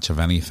done much of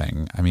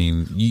anything. I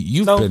mean,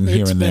 you've been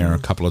here and there a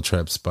couple of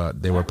trips,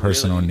 but they were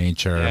personal in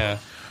nature. Yeah.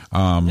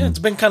 It's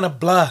been kind of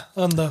blah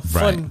on the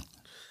fun. Right.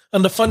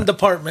 On the fun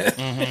department.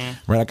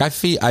 Right. Like I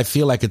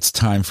feel like it's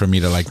time for me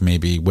to like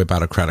maybe whip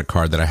out a credit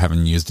card that I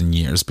haven't used in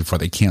years before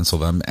they cancel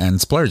them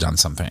and splurge on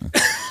something.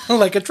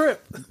 Like a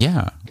trip.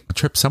 Yeah. A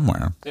trip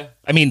somewhere. Yeah.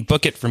 I mean,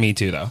 book it for me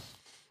too, though.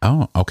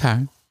 Oh,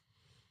 okay.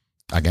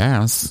 I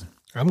guess.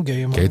 I'm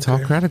game. Gay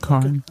Talk credit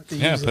card.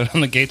 Yeah, put it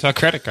on the Gay Talk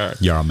credit card.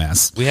 You're a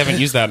mess. We haven't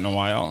used that in a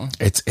while.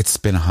 It's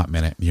been a hot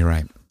minute. You're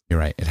right.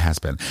 It has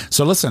been.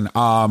 So listen,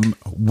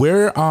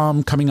 we're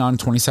coming on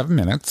 27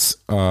 minutes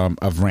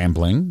of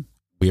rambling.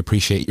 We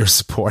appreciate your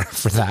support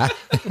for that.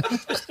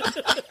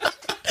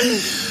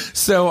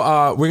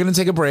 So we're going to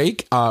take a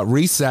break,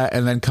 reset,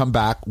 and then come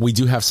back. We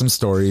do have some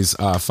stories,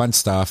 fun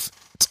stuff.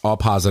 It's all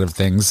positive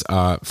things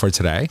for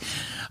today.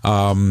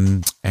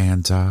 And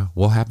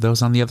we'll have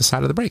those on the other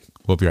side of the break.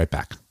 We'll be right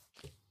back.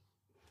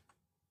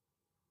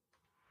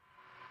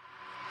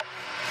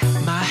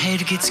 My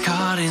head gets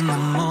caught in the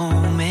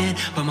moment,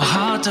 but my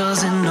heart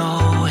doesn't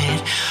know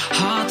it.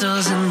 Heart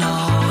doesn't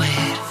know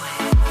it.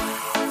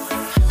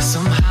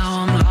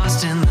 Somehow I'm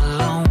lost in the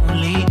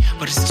lonely,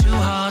 but it's too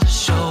hard to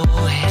show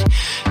it.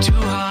 Too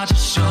hard to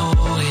show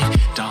it.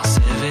 Danse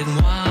avec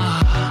moi,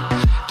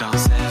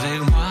 danse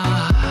avec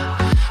moi,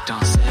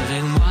 danse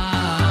avec moi.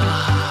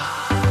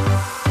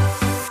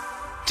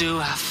 Do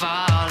I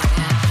fall in?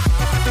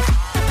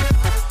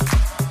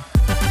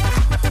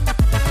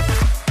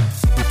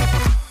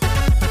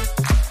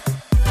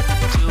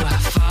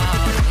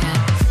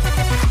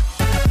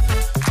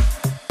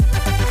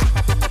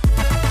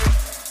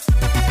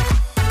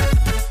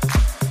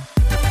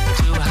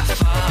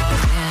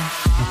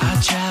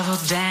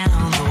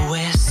 Down the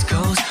west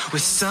coast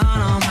with sun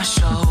on my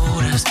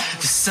shoulders,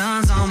 the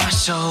sun's on my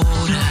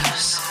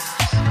shoulders.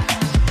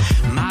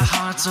 My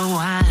heart's a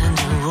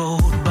winding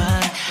road,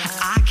 but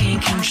I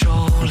can't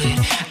control it,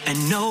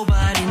 and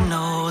nobody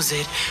knows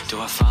it. Do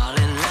I fall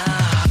in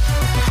love?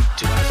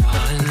 Do I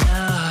fall in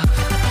love?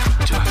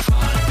 Do I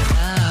fall in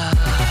love?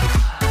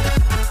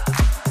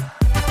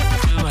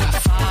 Do I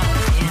fall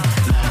in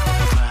love?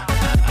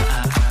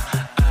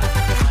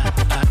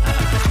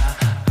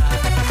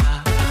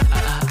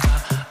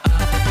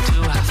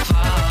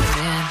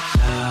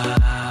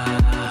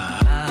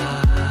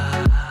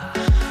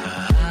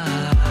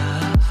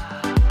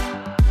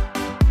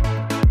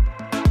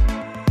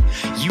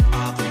 You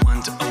are the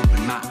one to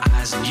open my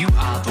eyes, and you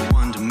are the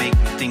one to make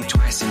me think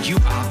twice, and you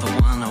are the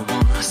one I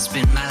wanna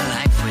spend my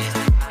life with.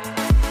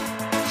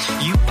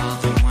 You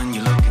are the one,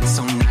 you're looking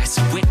so nice,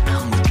 and when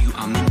I'm with you,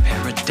 I'm in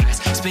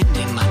paradise,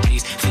 spending my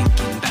days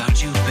thinking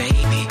about you,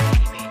 baby.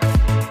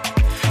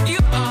 You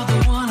are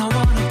the one I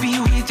wanna be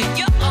with, and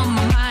you're on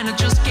my mind, I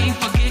just can't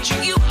forget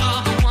you. You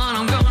are the one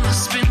I'm gonna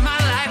spend my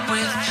life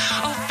with.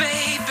 Oh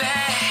baby,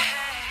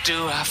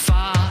 do I fall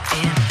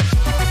in?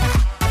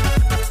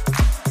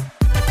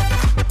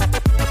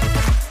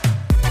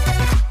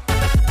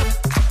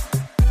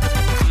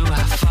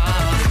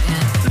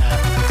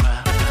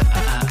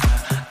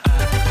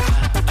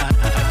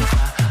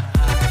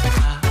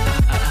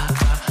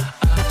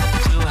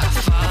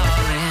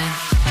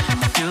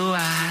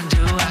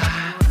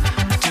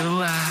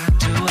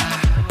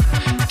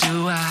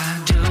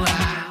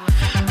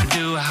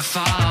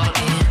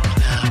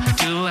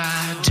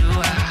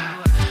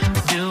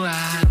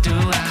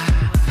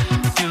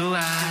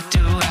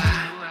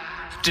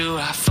 do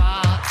I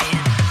fall in?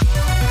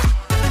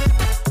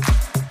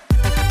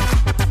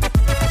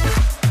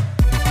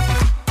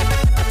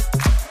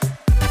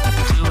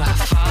 Do I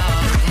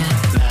fall in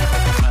love?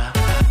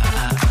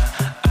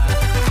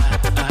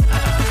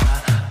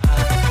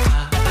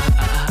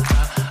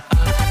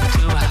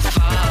 Do I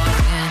fall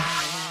in?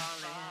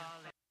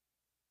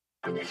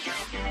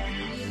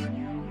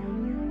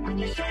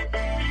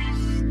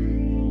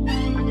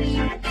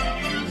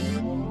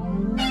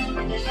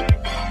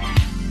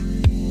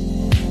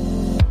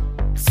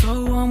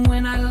 So warm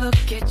when I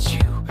look at you.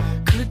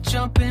 Could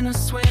jump in a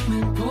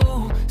swimming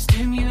pool,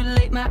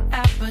 stimulate my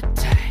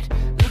appetite.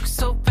 Look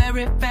so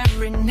very,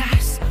 very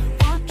nice.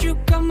 Won't you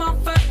come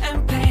over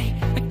and play?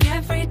 Like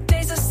every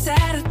day's a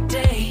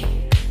Saturday,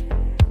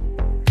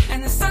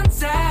 and the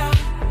sun's out.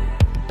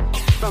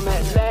 From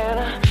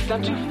Atlanta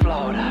down to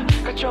Florida,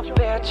 got your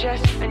bare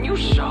chest and you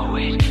show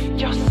it.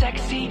 You're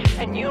sexy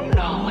and you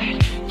know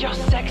it. You're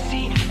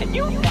sexy and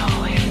you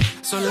know it.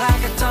 So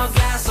like a tall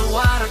glass of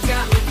water,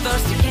 got me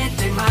thirsty, can't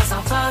take my eyes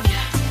off of you.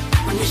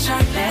 When you're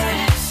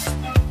shirtless,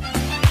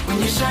 when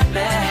you're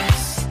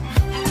shirtless.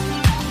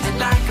 And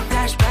like a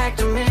flashback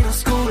to middle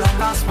school, I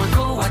lost my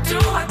cool, I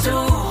do.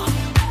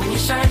 When you're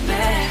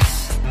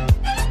shirtless,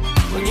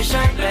 when you're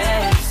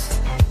shirtless.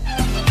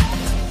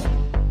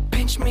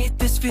 Pinch me,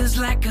 this feels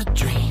like a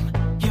dream.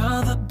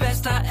 You're the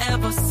best I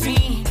ever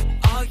seen.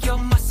 All your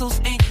muscles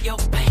and your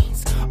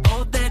veins,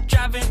 oh, they're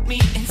driving me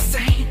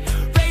insane.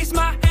 Raise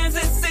my hands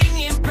and sing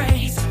in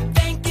praise,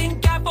 thanking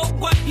God for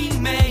what he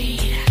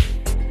made.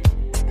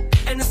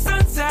 And the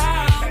sun's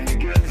out.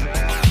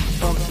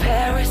 From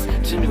Paris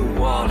to New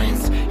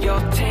Orleans,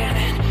 you're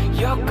tanning,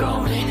 you're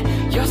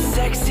golden, you're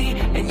sexy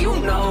and you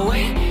know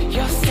it.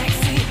 You're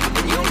sexy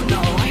and you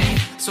know it.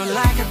 So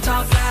like a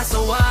tall glass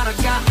of water,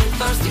 got me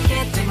thirsty,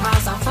 can't take my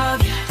eyes off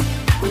of you.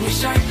 When you're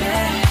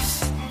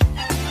shirtless,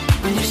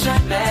 when you're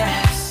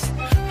shirtless.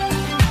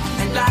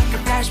 And like a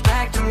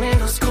flashback to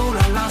middle school,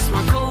 I lost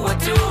my cool, I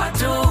do.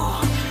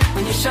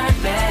 When you're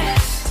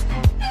shirtless,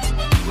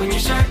 when you're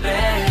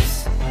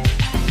shirtless.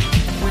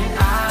 When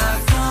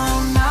I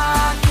come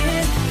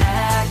knocking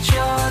at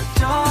your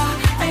door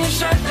and you're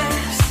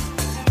shirtless,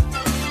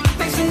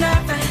 makes me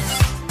nervous.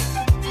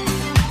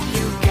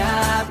 You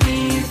got me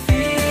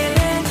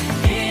feeling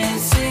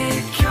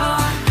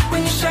insecure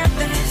when you're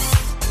shirtless.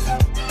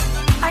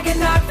 I get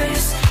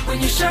nervous when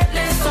you're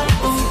shirtless.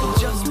 Oh,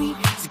 just me?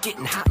 Is it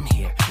getting hot in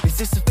here? Is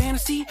this a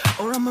fantasy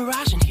or a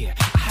mirage in here?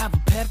 I have a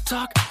pep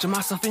talk to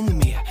myself in the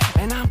mirror,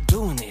 and I'm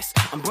doing this.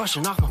 I'm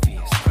brushing off my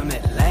fears. From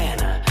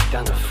Atlanta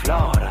down to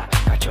Florida,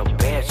 got your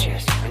bare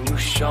chest and you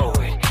show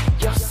it.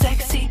 You're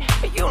sexy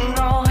and you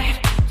know it.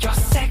 You're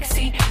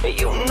sexy and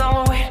you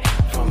know it.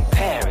 From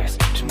Paris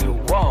to New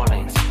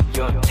Orleans,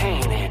 you're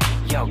tainted,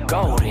 you're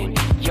golden.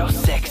 You're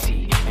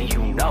sexy and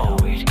you know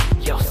it.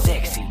 You're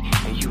sexy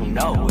and you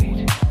know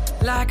it.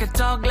 Like a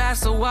tall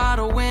glass of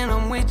water when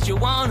I'm with you,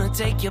 wanna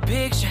take your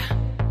picture.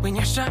 When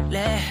you're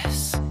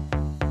shirtless,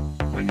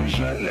 when you're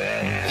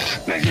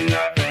shirtless, make me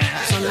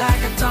nervous. So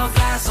like a tall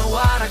glass of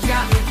water,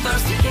 got me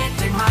thirsty, can't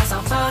take my eyes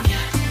off of you.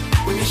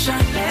 When you're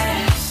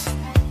shirtless,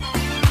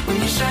 when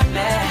you're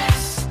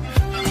shirtless.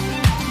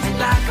 And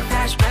like a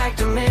flashback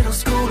to middle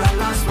school, I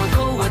lost my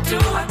cool, I do.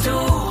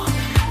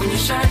 When you're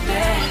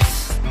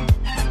shirtless,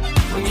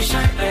 when you're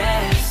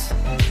shirtless.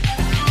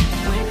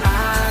 When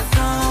I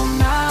come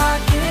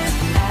knocking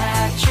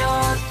at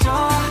your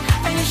door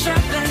and you're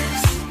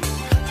shirtless,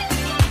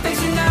 makes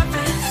me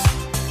nervous.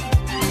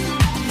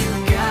 You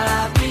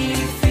got me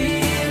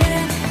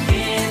feeling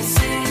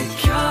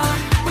insecure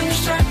when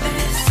you're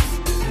shirtless.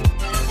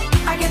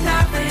 I get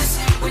nervous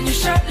when you're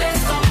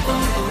shirtless. Oh.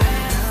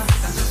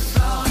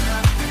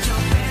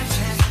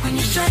 When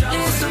you're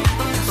shirtless. Oh.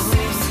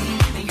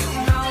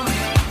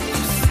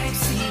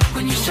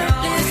 When you're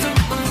shirtless. Oh.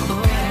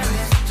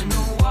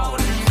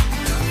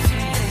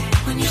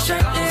 When you're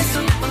shirtless.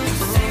 Oh.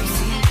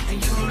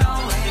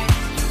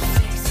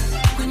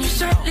 When you're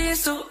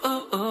shirtless. Oh.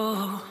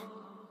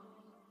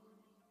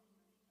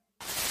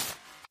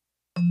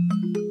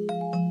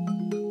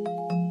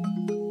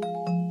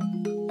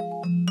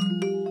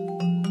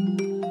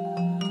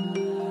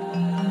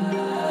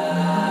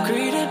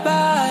 Greeted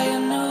by a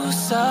new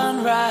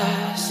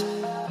sunrise,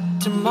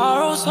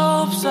 tomorrow's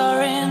hopes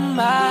are in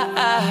my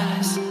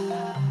eyes.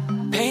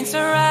 Paints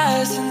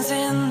horizons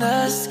in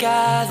the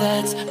sky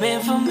that's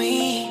meant for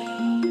me,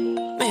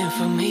 meant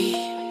for me.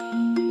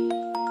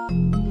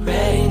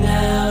 Ready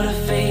now to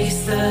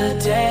face the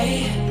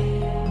day,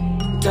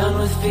 done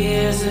with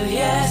fears of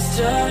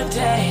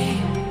yesterday.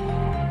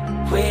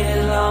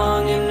 Waited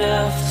long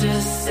enough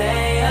to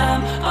say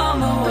I'm on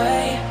my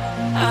way,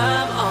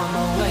 I'm on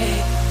my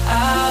way.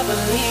 I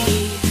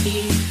believe.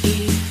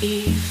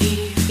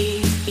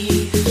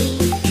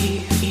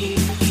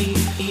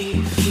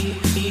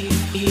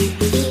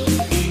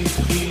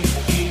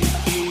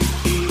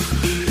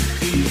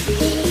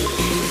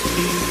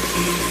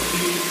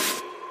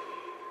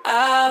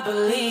 I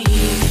believe.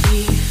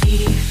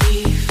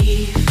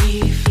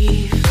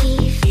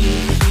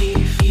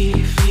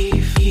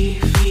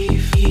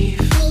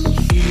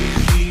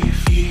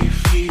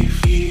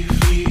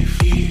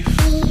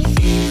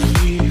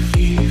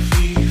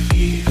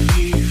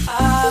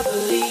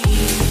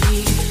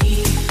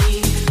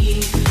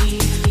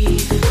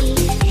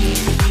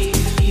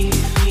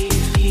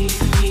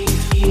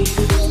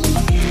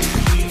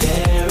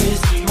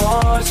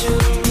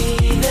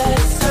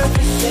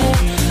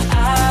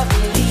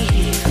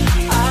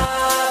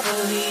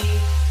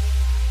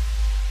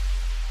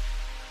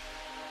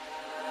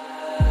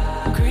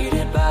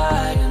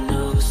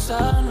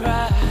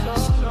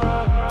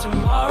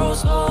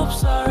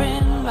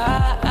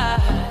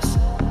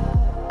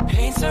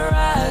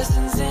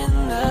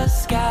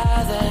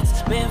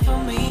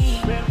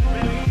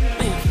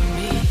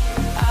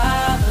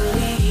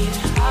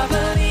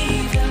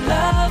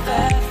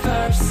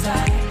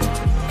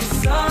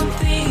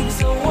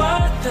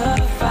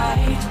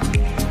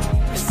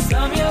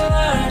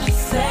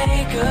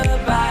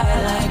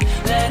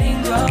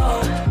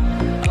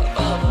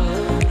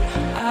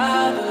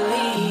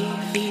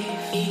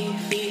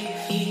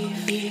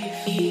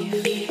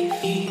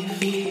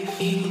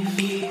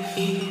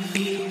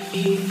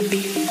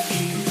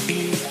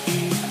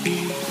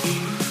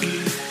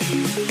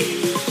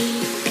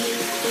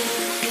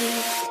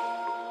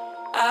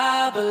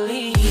 I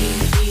believe.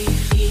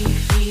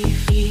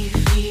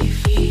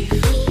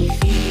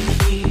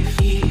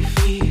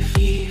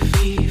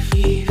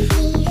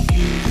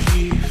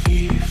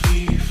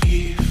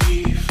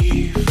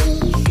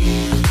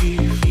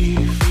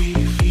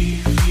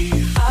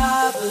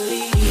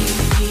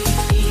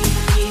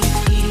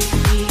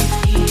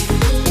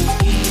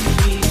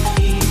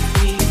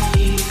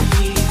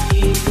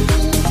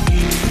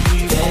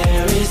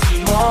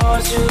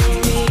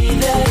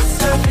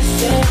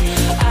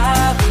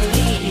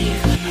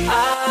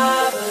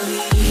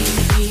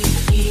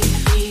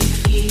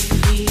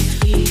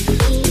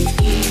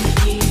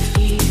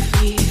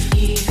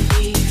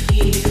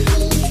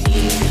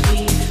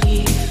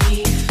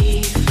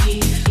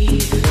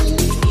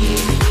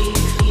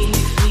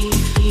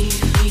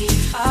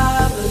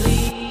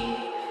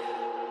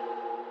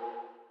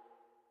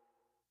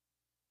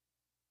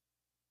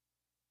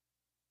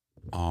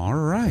 All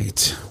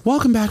right.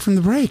 Welcome back from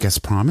the break. As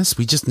promised,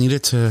 we just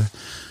needed to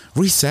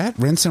reset,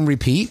 rinse, and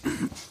repeat,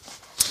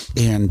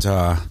 and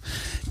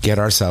get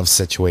ourselves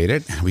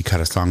situated. We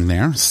cut a song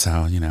there,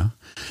 so, you know,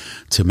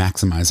 to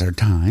maximize our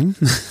time.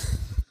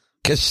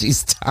 Because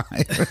she's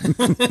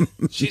tired.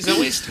 She's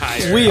always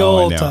tired. We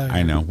all tired.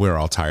 I know. We're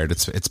all tired.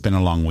 It's been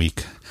a long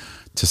week,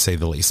 to say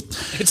the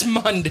least. It's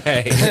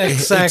Monday.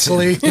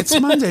 Exactly. It's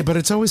Monday, but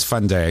it's always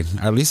fun day.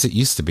 At least it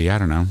used to be. I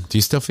don't know. Do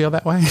you still feel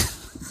that way?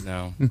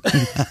 No.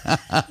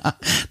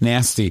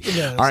 Nasty.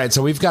 Yes. All right.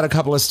 So we've got a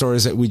couple of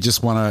stories that we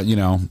just want to, you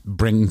know,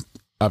 bring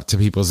up to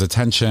people's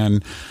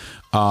attention.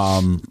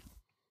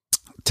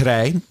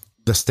 Today,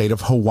 the state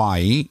of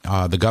Hawaii,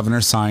 the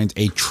governor signed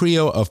a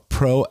trio of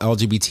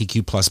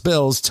pro-LGBTQ plus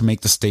bills to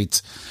make the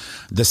state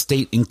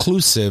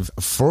inclusive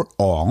for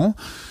all.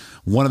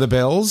 One of the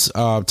bills,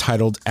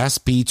 titled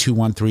SB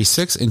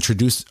 2136,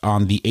 introduced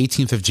on the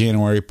 18th of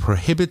January,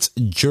 prohibits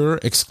juror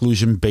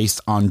exclusion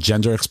based on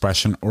gender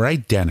expression or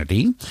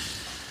identity.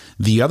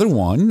 The other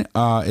one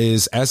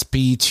is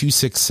SB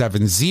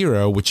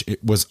 2670, which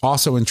it was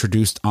also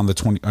introduced on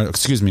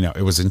the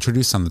it was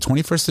introduced on the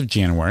 21st of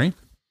January.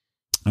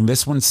 And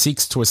this one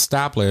seeks to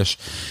establish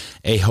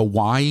a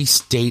Hawaii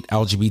State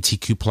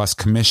LGBTQ plus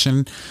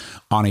commission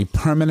on a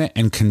permanent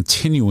and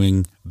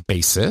continuing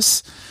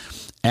basis.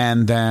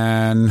 And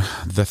then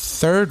the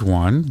third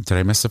one, did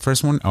I miss the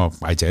first one? Oh,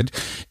 I did.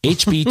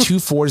 HB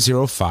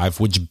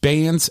 2405, which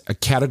bans a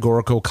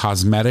categorical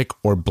cosmetic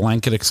or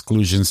blanket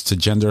exclusions to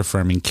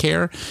gender-affirming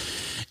care.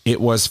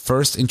 It was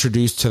first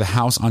introduced to the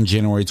House on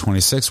January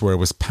 26, where it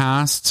was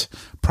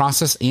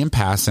processed and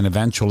passed, and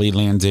eventually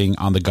landing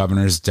on the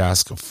governor's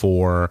desk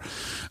for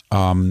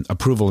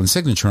approval and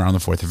signature on the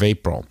 4th of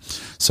April.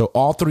 So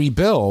all three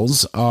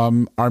bills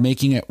are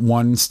making it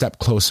one step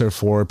closer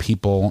for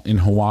people in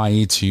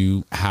Hawaii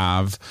to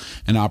have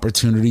an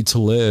opportunity to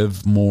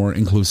live more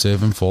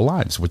inclusive and full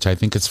lives, which I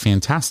think is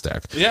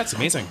fantastic. Yeah, it's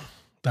amazing.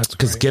 That's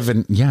Because great.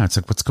 it's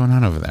like, what's going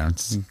on over there?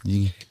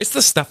 It's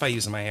the stuff I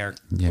use in my hair.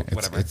 Yeah,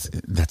 Whatever.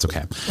 that's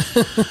okay.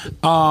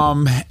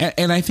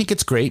 And I think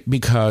it's great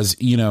because,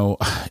 you know,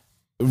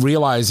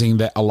 realizing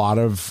that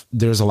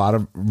there's a lot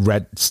of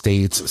red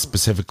states,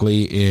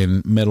 specifically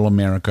in Middle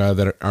America,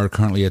 that are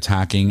currently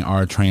attacking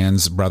our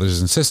trans brothers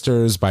and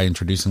sisters by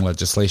introducing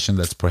legislation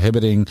that's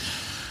prohibiting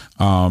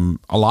a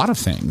lot of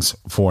things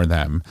for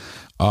them.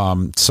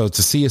 So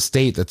to see a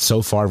state that's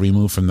so far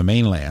removed from the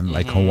mainland,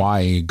 like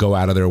Hawaii, go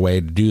out of their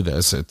way to do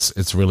this,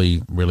 it's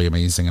really, really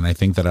amazing. And I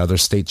think that other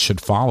states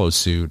should follow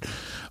suit,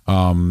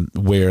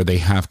 where they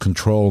have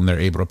control and they're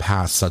able to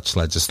pass such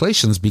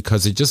legislations,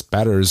 because it just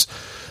betters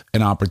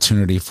an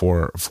opportunity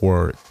for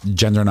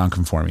gender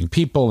nonconforming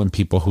people and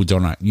people who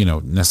don't, you know,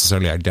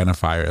 necessarily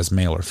identify as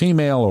male or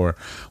female or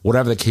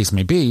whatever the case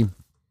may be,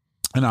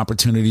 an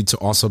opportunity to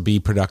also be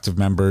productive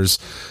members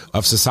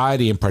of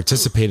society and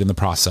participate in the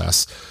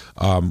process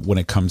when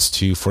it comes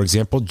to, for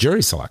example,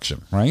 jury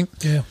selection, right?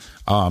 Yeah.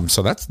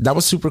 So that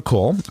was super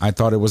cool. I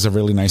thought it was a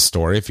really nice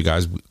story. If you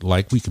guys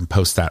like, we can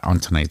post that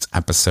on tonight's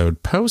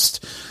episode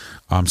post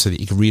so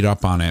that you can read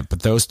up on it.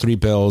 But those three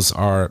bills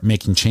are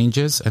making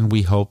changes, and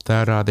we hope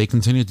that they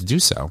continue to do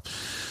so.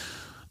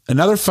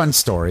 Another fun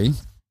story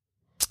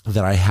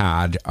that I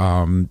had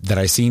that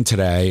I seen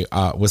today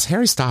was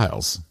Harry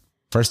Styles.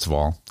 First of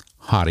all,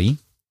 hottie,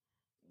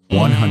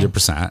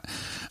 100%.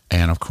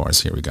 And of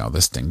course, here we go.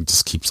 This thing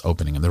just keeps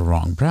opening in the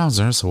wrong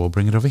browser, so we'll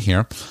bring it over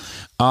here.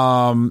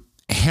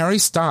 Harry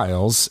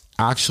Styles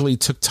actually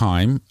took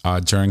time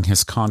during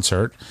his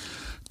concert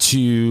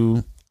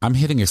to... I'm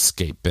hitting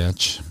escape,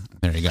 bitch.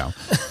 There you go.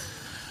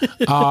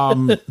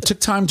 Took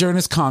time during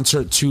his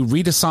concert to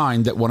read a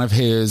sign that one of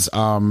his,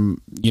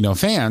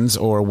 fans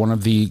or one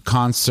of the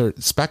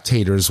concert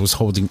spectators was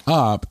holding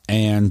up,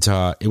 and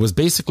it was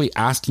basically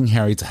asking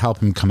Harry to help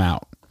him come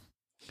out.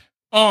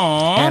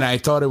 Aww. And I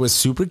thought it was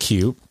super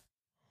cute.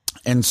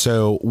 And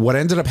so what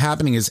ended up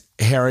happening is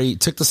Harry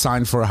took the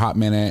sign for a hot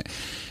minute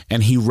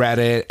and he read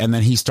it, and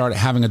then he started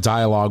having a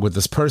dialogue with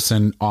this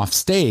person off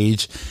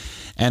stage.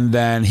 And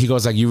then he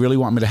goes like, "You really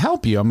want me to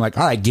help you?" I'm like,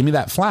 "All right, give me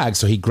that flag."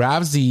 So he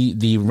grabs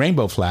the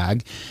rainbow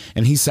flag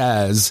and he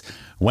says,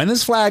 "When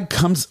this flag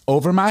comes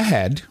over my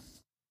head,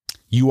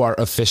 you are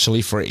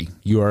officially free.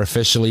 You are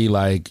officially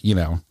like, you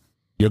know,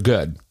 you're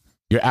good.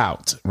 You're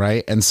out,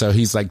 right? And so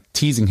he's like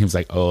teasing. He was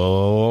like,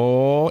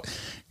 oh,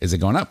 is it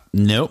going up?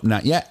 Nope,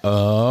 not yet.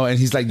 Oh, and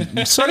he's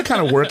like sort of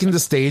kind of working the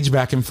stage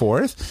back and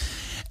forth.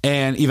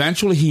 And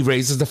eventually he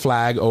raises the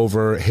flag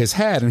over his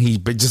head and he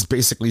just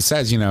basically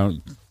says, you know,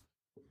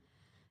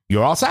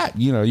 you're all set.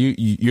 You know,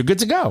 you're good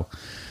to go.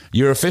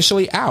 You're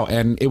officially out.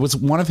 And it was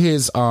one of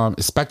his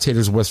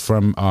spectators was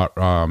from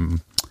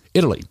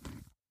Italy.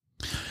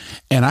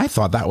 And I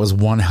thought that was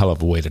one hell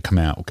of a way to come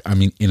out. I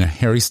mean, in a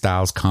Harry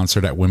Styles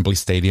concert at Wembley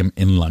Stadium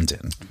in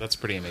London. That's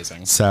pretty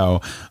amazing. So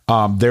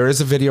there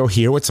is a video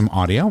here with some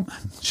audio.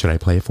 Should I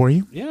play it for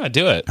you? Yeah,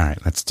 do it. All right,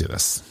 let's do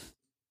this.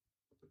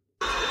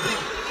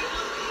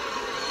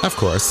 Of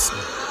course.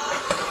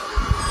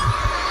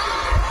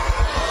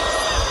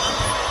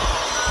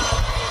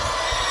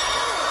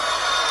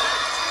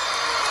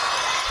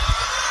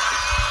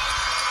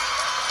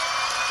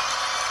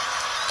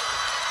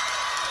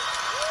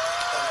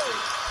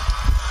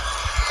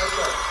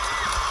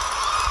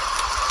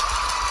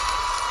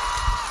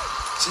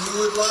 So you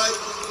would like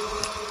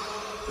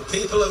the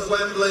people of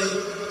Wembley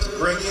to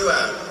bring you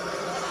out?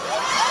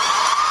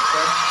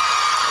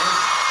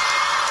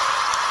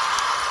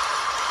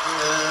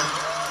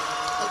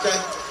 Okay.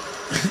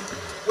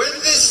 When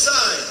this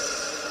sign...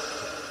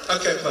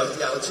 Okay, perfect.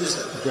 Yeah, I'll choose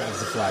that. Grabs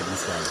the flag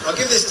instead. I'll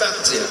give this back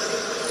to you.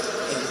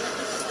 Here.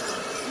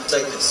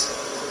 Take this.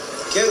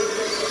 Thank you.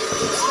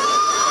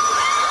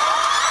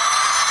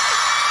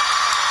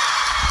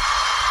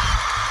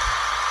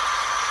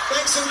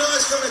 Make some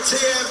noise from a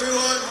tear,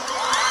 everyone.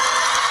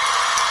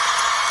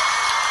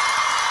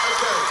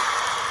 Okay.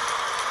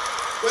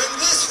 When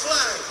this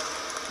flag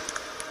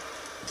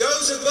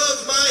goes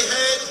above my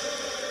head,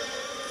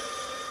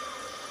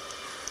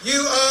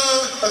 you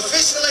are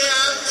officially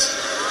out.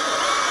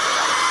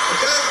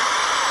 Okay?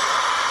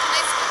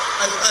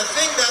 I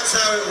think that's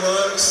how it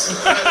works.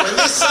 Right, when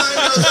this sign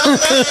goes up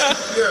there,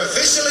 you're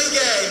officially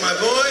gay, my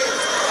boy.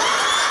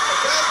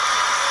 Okay?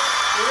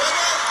 You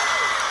ready?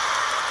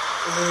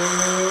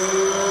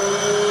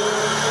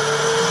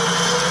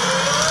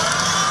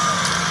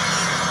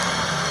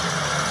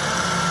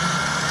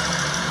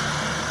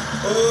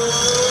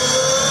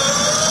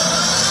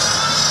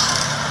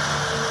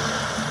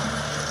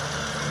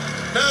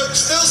 No,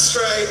 still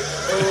straight.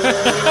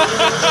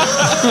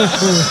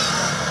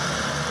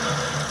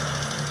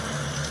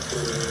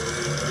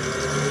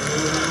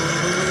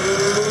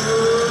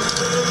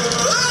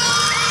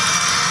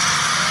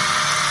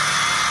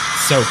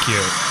 So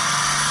cute.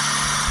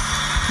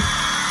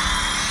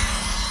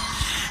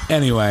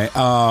 Anyway,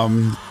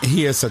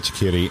 he is such a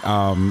cutie.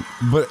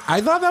 But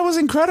I thought that was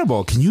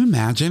incredible. Can you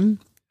imagine?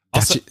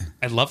 Also,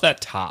 I love that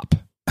top.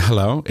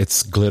 Hello,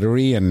 it's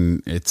glittery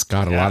and it's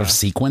got a lot Yeah. of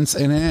sequence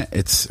in it.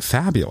 It's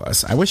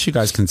fabulous. I wish you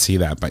guys can see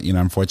that, but you know,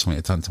 unfortunately,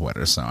 it's on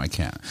Twitter, so I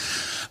can't.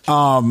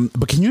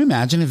 But can you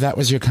imagine if that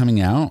was your coming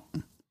out?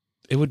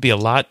 It would be a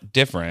lot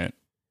different.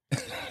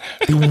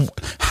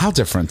 How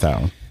different,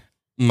 though?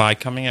 My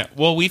coming out.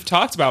 Well, we've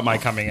talked about my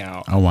coming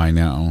out. Oh, I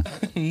know.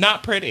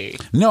 Not pretty.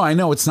 No, I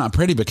know it's not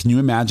pretty, but can you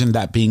imagine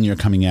that being your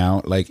coming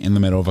out, like in the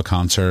middle of a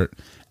concert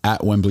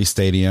at Wembley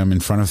Stadium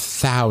in front of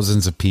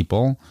thousands of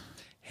people?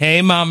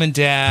 Hey, mom and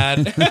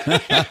dad.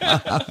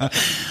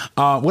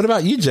 What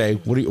about you, Jay?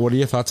 What are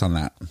your thoughts on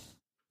that?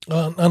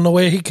 On the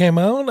way he came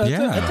out, I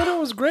Yeah. thought it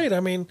was great. I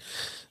mean,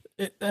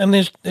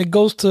 it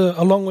goes to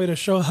a long way to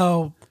show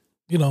how,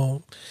 you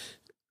know,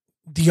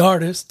 the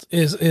artist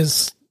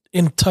is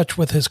in touch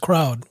with his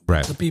crowd,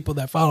 Right. the people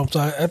that follow him. So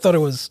I thought it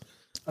was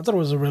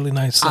a really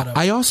nice setup.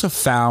 I also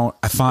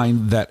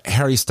find that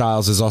Harry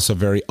Styles is also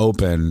very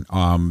open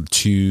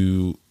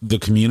to the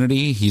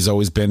community. He's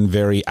always been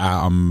very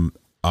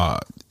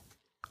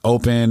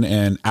open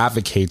and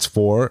advocates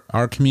for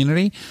our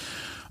community.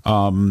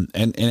 And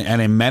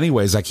in many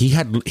ways, like he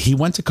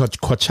went to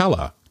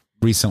Coachella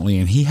recently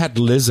and he had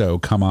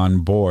Lizzo come on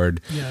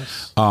board.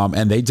 Yes.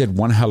 And they did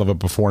one hell of a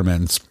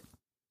performance.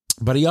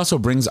 But he also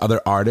brings other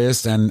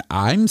artists, and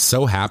I'm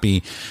so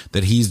happy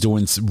that he's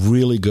doing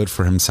really good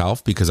for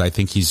himself because I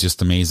think he's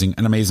just an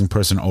amazing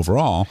person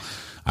overall.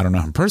 I don't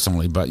know him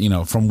personally, but you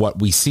know, from what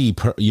we see,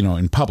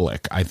 in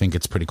public, I think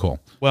it's pretty cool.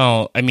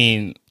 Well, I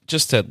mean,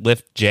 just to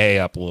lift Jay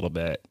up a little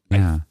bit,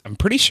 Yeah. I'm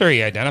pretty sure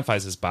he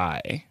identifies as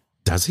bi.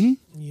 Does he?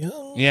 Yeah.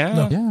 Yeah.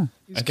 No. Yeah.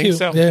 He's I think cute.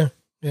 so. Yeah.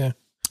 Yeah.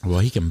 Well,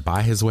 he can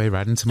buy his way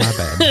right into my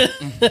bed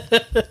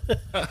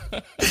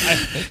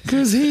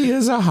because he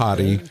is a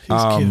hottie. He's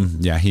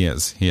cute. Yeah, he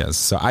is. He is.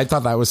 So I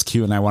thought that was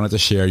cute, and I wanted to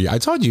share you. I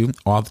told you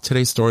all of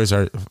today's stories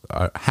are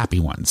happy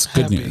ones.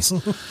 Good Happy. news.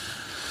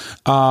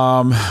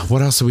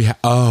 What else do we have?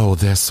 Oh,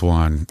 this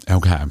one.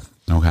 Okay.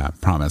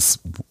 Promise.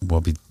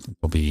 We'll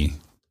be.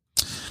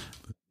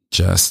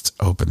 Just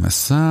open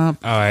this up.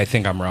 Oh, I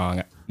think I'm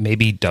wrong.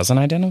 Maybe he doesn't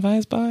identify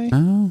as bi?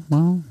 Oh,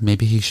 well,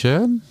 maybe he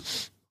should.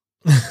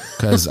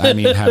 Because, I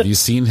mean, have you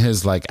seen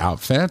his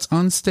outfits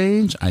on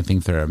stage? I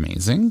think they're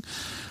amazing.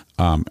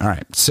 All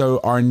right. So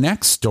our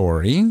next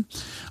story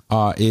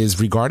is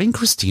regarding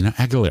Christina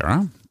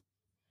Aguilera.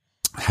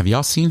 Have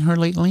y'all seen her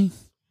lately?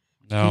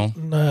 No.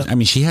 Not, I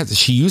mean,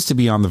 she used to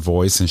be on The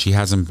Voice, and she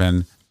hasn't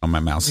been. Oh, my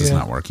mouse is Yeah.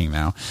 not working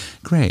now.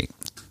 Great.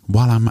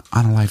 While I'm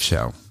on a live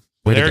show.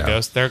 Way to There it go.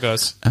 goes. There it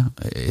goes. Oh,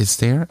 is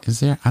there?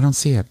 I don't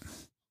see it.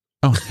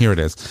 Oh, here it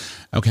is.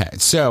 Okay.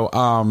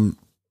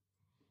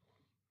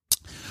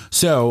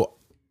 So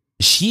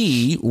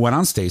she went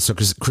on stage. So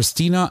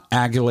Christina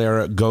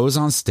Aguilera goes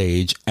on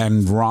stage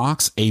and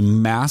rocks a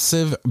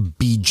massive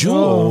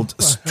bejeweled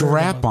Oh, I heard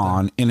strap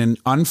on in an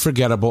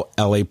unforgettable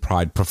LA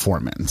Pride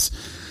performance.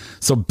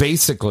 So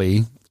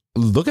basically,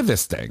 look at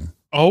this thing.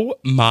 Oh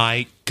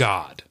my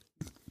God.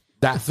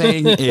 That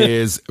thing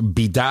is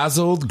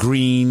bedazzled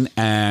green,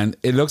 and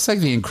it looks like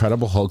the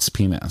Incredible Hulk's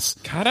penis.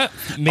 Kinda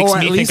makes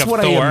me think of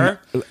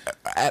Thor.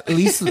 At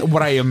least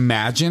what I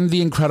imagine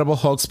the Incredible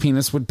Hulk's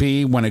penis would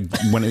be when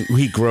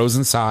he grows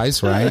in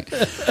size, right?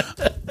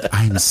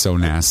 I am so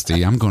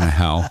nasty. I'm going to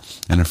hell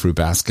in a fruit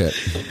basket,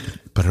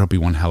 but it'll be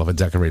one hell of a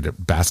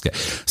decorated basket.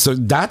 So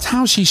that's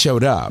how she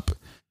showed up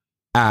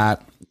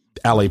at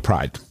LA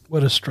Pride.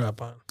 what a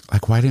strap on.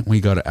 Like, why didn't we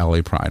go to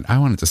LA Pride? I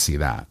wanted to see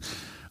that.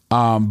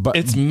 But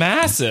It's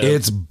massive.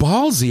 it's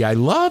ballsy. I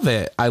love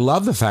it. I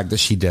love the fact that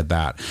she did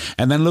that.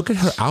 And then look at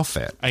her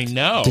outfit. I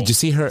know. Did you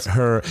see her?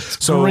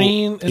 So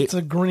Green. It's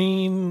a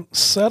green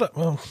setup.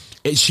 Well,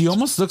 she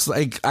almost looks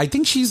like, I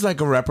think she's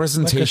like a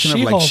representation of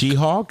like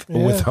She-Hulk. She-Hulk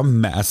with Yeah. a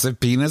massive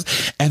penis,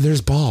 and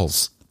there's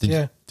balls.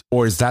 Yeah.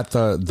 Or is that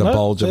the No,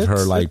 bulge of her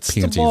it's- like it's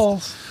the panties?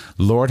 balls.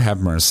 Lord have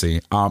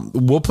mercy.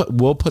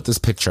 We'll put this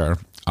picture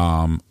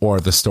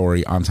or the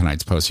story on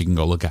tonight's post. You can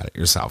go look at it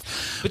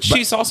yourself. But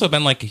she's also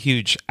been like a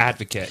huge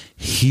advocate.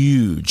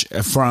 Huge.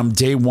 From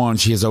day one,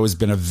 she has always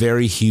been a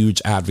very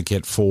huge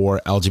advocate for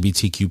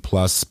LGBTQ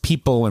plus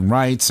people and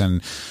rights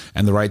and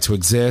the right to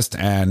exist.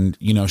 And,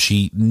 you know,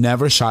 she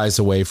never shies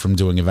away from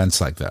doing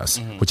events like this,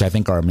 which I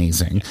think are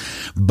amazing.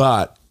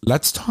 But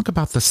let's talk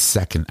about the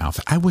second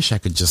outfit. I wish I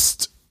could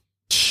just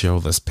show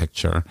this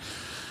picture.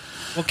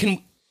 Well,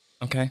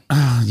 okay.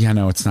 Yeah,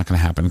 no, it's not going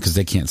to happen because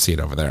they can't see it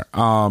over there.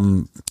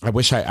 I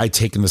wish I'd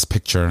taken this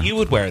picture. You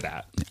would wear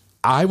that.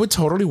 I would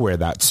totally wear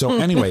that. So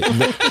anyway,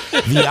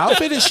 the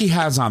outfit that she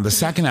has on, the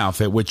second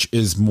outfit, which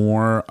is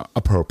more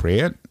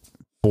appropriate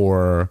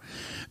for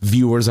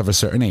viewers of a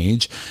certain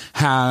age,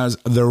 has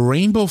the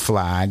rainbow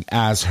flag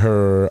as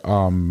her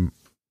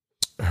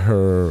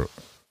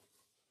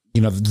you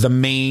know, the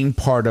main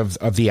part of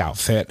the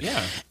outfit.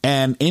 Yeah.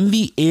 And in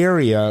the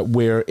area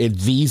where it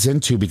V's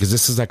into, because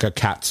this is like a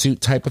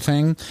catsuit type of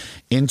thing,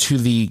 into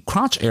the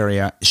crotch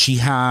area, she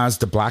has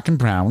the black and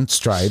brown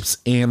stripes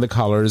and the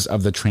colors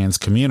of the trans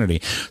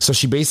community. So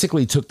she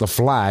basically took the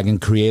flag and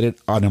created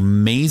an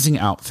amazing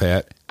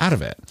outfit out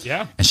of it.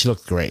 Yeah. And she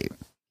looked great.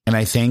 And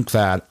I think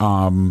that,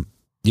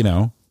 you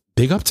know,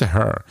 big up to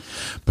her.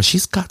 But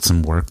she's got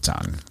some work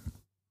done.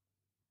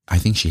 I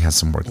think she has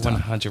some work done.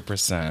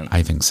 100%.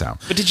 I think so.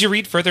 But did you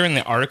read further in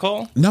the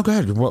article? No, go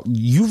ahead. Well,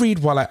 you read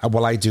while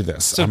I do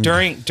this. So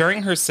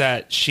during her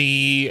set,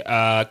 she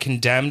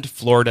condemned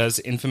Florida's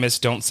infamous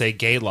 "Don't Say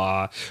Gay"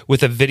 law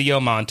with a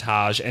video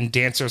montage and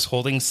dancers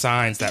holding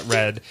signs that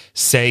read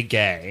 "Say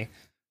Gay."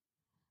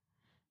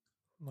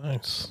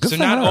 Nice. Good So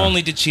for not her.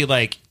 only did she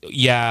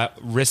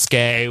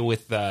risque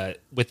with the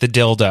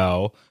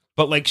dildo,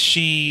 but like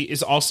she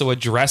is also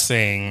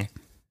addressing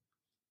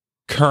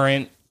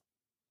current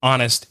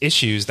honest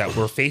issues that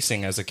we're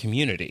facing as a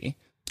community.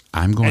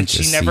 I'm going And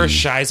to she never see-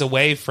 shies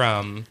away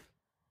from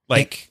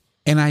like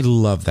And I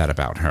love that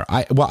about her.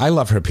 I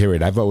love her,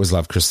 period. I've always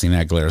loved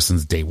Christina Aguilera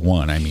since day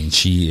one. I mean,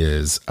 she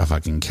is a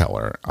fucking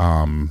killer.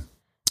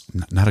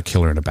 Not a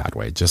killer in a bad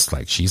way, just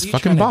like she's What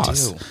are you fucking trying to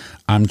boss. do?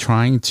 I'm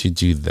trying to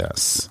do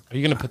this. Are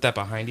you going to put that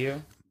behind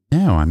you?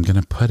 No, I'm going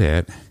to put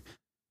it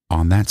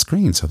on that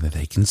screen so that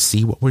they can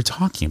see what we're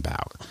talking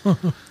about.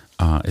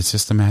 It's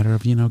just a matter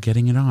of, you know,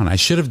 getting it on. I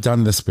should have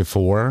done this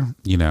before.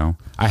 You know,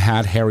 I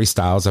had Harry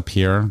Styles up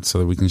here so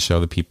that we can show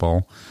the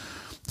people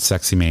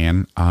sexy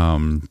man.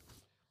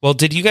 Well,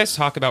 did you guys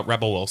talk about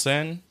Rebel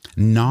Wilson?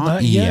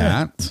 Not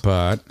yet. yet,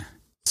 but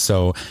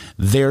so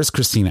there's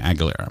Christina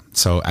Aguilera.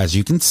 So as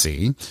you can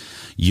see,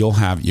 you're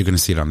going to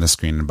see it on the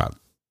screen in about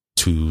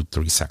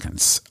 2-3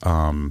 seconds.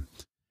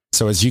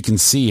 So as you can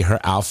see, her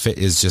outfit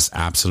is just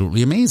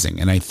absolutely amazing.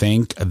 And I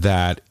think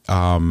that,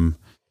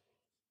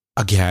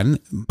 again,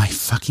 my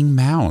fucking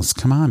mouse.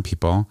 Come on,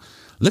 people.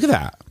 Look at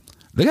that.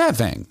 Look at that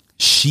thing.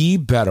 She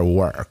better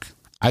work.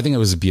 I think it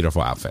was a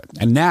beautiful outfit.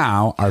 And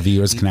now our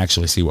viewers can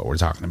actually see what we're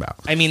talking about.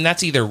 I mean,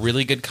 that's either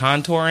really good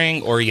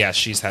contouring or yes,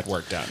 she's had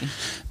work done.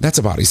 That's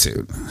a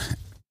bodysuit.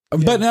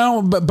 But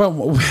no, but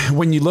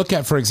when you look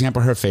at, for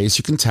example, her face,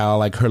 you can tell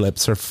like her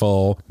lips are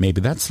full.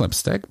 Maybe that's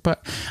lipstick,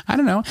 but I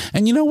don't know.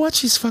 And you know what?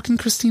 She's fucking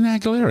Christina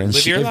Aguilera. And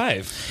Live your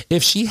life.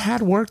 If she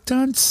had work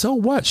done, so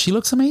what? She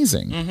looks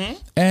amazing.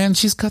 And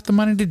she's got the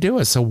money to do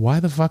it. So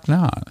why the fuck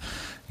not?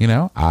 You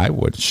know, I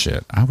would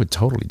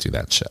totally do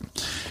that shit.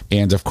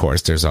 And of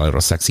course, there's a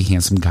little sexy,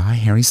 handsome guy,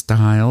 Harry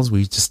Styles.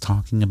 We were just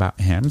talking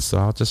about him. So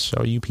I'll just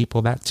show you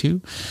people that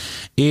too.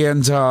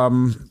 And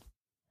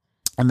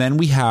then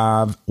we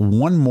have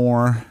one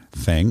more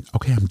thing.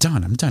 Okay, I'm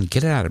done.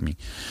 Get it out of me.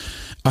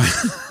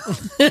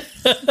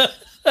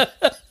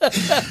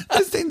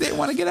 This thing didn't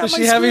want to get out. Is my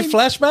she having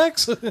screen.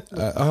 flashbacks?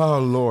 Oh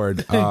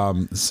Lord.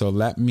 So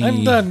let me.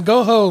 I'm done.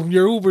 Go home.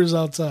 Your Uber's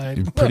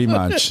outside. Pretty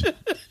much.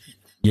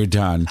 You're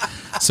done.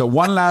 So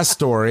one last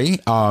story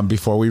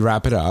before we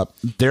wrap it up.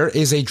 There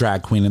is a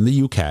drag queen in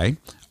the UK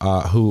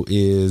who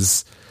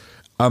is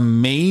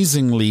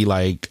amazingly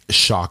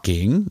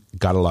shocking.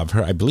 Gotta love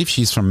her. I believe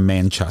she's from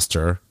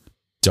Manchester.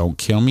 Don't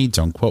kill me.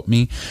 Don't quote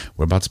me.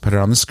 We're about to put it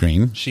on the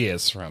screen. She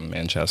is from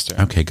Manchester.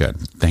 Okay, good.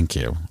 Thank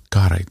you.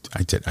 God,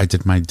 I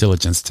did my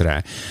diligence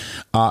today.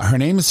 Her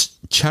name is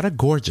Cheddar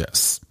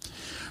Gorgeous.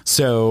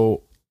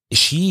 So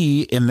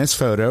she, in this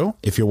photo,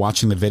 if you're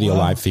watching the video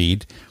live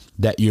feed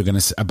that you're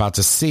about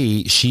to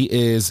see, she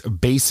is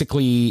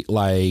basically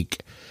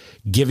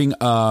giving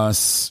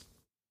us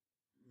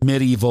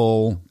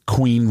medieval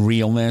queen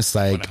realness.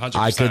 100%.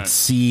 I could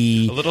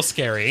see A little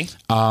scary.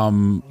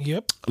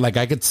 Yep.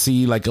 I could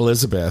see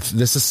Elizabeth.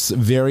 This is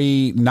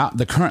very not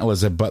the current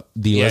Elizabeth, but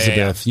the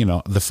Elizabeth,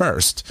 the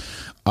first.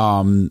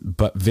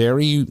 But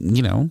very,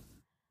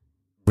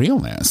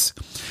 realness.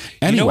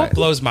 Anyway, You know what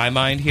blows my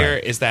mind here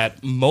is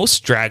that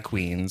most drag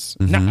queens,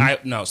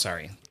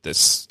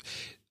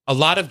 a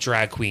lot of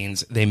drag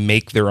queens, they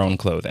make their own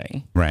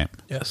clothing. right.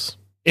 Yes.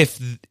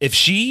 If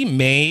she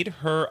made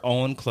her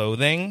own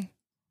clothing,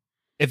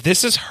 if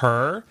this is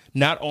her,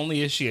 not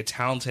only is she a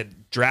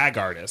talented drag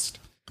artist,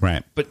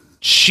 Right. but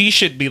she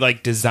should be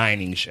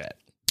designing shit.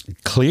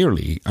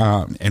 Clearly.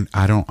 And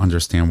I don't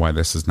understand why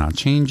this is not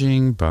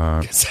changing,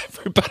 but Because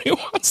everybody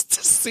wants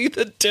to see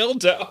the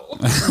dildo.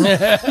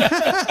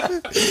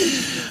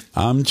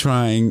 I'm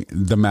trying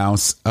the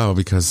mouse. Oh,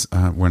 because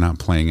we're not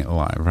playing it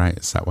live, right?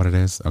 Is that what it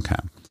is? Okay.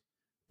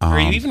 Are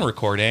you even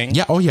recording?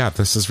 Yeah. Oh, yeah.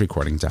 This is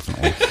recording,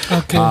 definitely.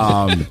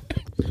 Okay.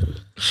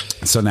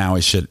 So now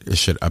it should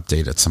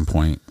update at some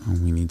point.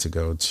 We need to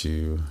go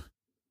to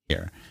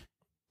here.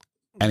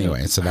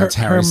 Anyway, so that's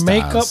Harry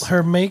Styles.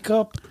 Her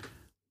makeup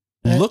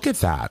Look at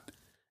that.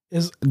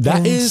 is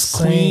That is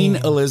insane. Queen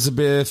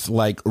Elizabeth,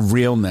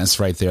 realness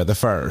right there, the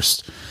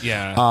first.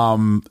 Yeah.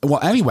 Well,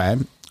 anyway,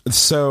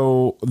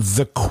 so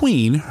the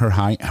Queen,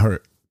 Her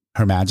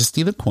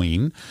Majesty the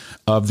Queen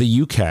of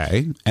the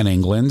UK and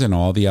England and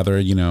all the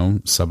other,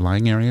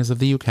 sublying areas of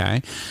the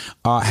UK,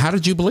 had a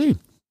jubilee.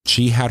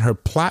 She had her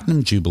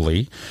Platinum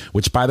Jubilee,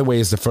 which, by the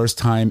way, is the first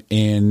time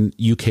in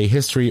UK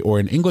history or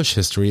in English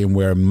history and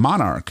where a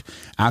monarch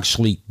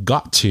actually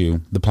got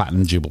to the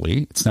Platinum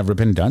Jubilee. It's never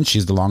been done.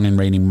 She's the long and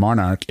reigning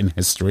monarch in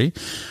history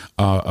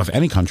of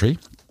any country.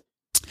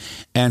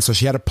 And so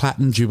she had a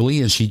Platinum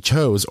Jubilee, and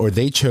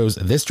they chose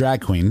this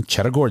drag queen,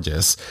 Cheddar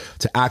Gorgeous,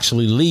 to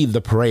actually lead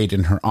the parade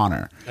in her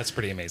honor. That's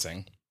pretty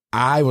amazing.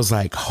 I was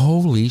like,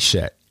 holy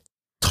shit.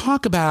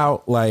 Talk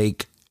about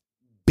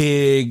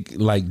big,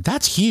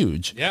 that's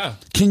huge. Yeah.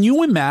 Can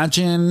you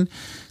imagine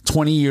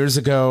 20 years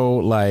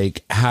ago,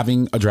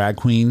 having a drag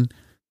queen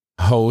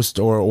host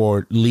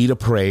or lead a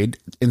parade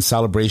in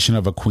celebration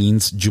of a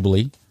queen's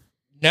jubilee?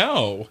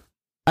 No.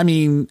 I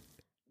mean,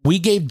 we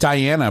gave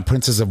Diana,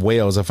 Princess of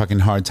Wales, a fucking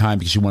hard time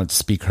because she wanted to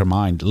speak her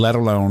mind, let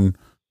alone,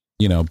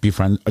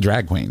 befriend a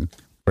drag queen,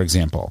 for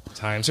example.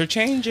 Times are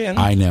changing.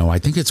 I know. I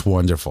think it's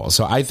wonderful.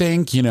 So I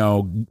think,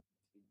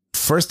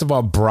 first of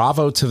all,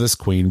 bravo to this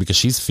queen because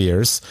she's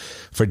fierce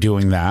for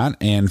doing that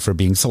and for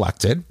being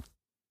selected.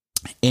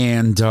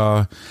 And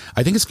I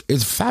think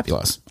it's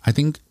fabulous. I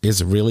think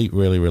it's really,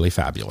 really, really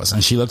fabulous.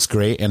 And she looks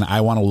great. And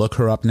I want to look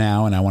her up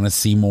now and I want to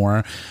see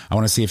more. I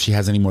want to see if she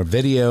has any more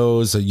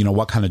videos,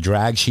 what kind of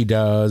drag she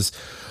does.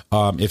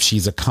 If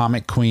she's a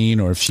comic queen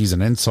or if she's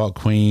an insult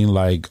queen,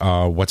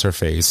 what's her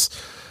face?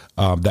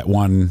 That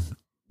won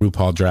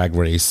RuPaul Drag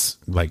Race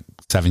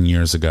 7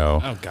 years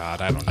ago. Oh,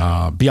 God. I don't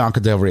know. Bianca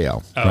Del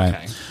Rio. Oh, right?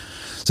 okay.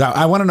 So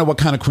I want to know what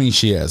kind of queen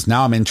she is.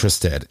 Now I'm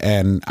interested.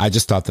 And I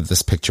just thought that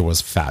this picture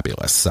was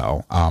fabulous.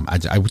 So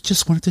I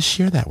just wanted to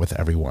share that with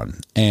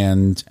everyone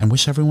and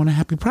wish everyone a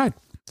happy Pride.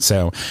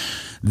 So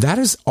that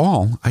is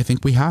all I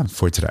think we have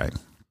for today.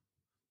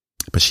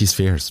 But she's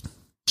fierce.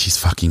 She's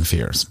fucking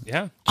fierce.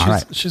 Yeah. All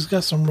right. She's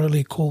got some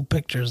really cool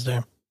pictures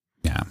there.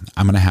 Yeah.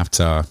 I'm going to have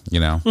to,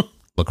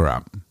 look her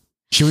up.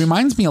 She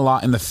reminds me a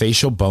lot in the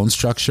facial bone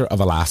structure of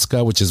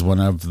Alaska, which is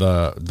one of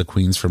the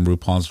queens from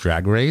RuPaul's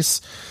Drag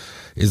Race.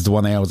 Is the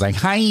one that I was like,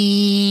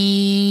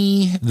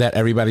 hi, that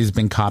everybody's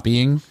been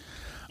copying.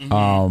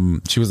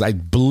 Mm-hmm. I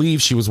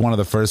believe she was one of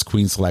the first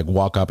queens to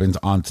walk up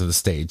onto the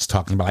stage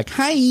talking about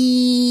hi.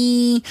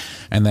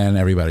 And then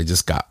everybody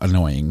just got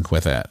annoying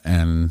with it.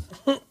 And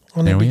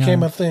it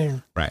became a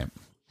thing. Right.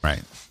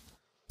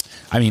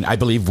 I mean, I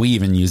believe we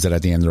even use it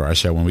at the end of our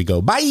show when we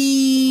go, bye.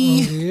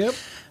 Yep.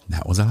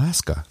 That was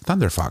Alaska.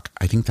 Thunderfuck.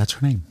 I think that's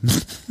her name.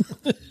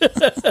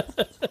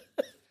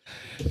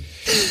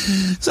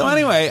 So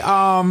anyway,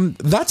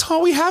 that's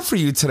all we have for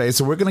you today.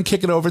 So we're going to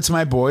kick it over to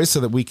my boys so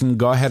that we can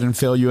go ahead and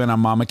fill you in on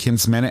Mama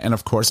Kim's Minute and,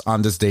 of course,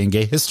 on this day in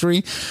gay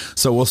history.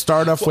 So we'll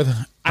start off with...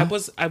 I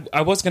was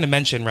going to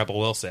mention Rebel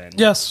Wilson.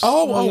 Yes.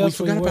 Oh, yes,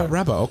 we forgot about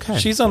Rebel. Okay.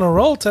 She's on a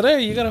roll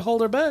today. You got to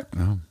hold her back.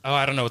 Oh,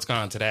 I don't know what's going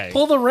on today.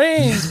 Pull the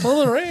reins.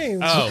 Pull the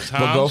reins. Oh,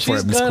 Tom. Well, go for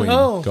She's it, Miss gone Queen.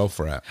 home. Go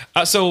for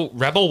it. So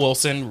Rebel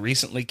Wilson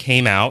recently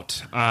came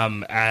out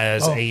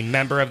as a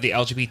member of the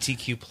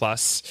LGBTQ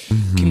plus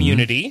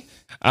community.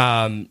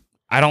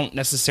 I don't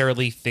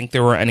necessarily think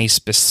there were any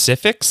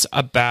specifics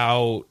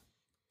about...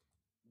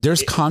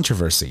 There's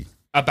controversy.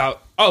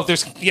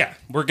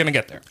 We're gonna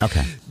get there.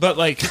 Okay. But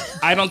like,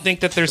 I don't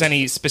think that there's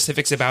any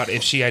specifics about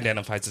if she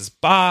identifies as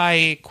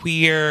bi,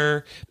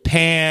 queer,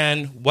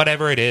 pan,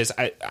 whatever it is.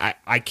 I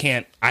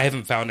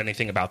haven't found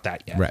anything about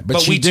that yet. Right.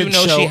 But she we do did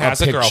know show she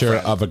has a picture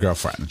girlfriend. of a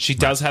girlfriend. She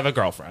does have a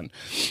girlfriend.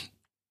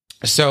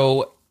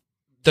 So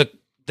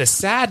the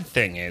sad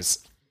thing is,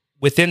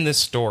 within this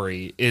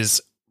story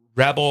is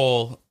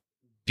Rebel,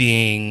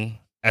 being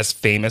as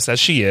famous as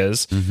she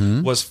is,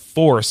 was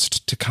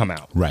forced to come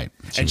out. Right.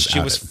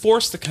 She was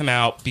forced to come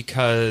out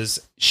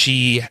because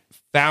she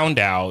found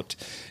out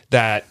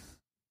that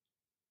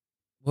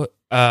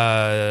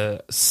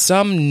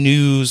some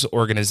news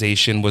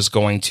organization was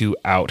going to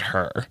out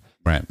her.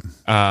 Right.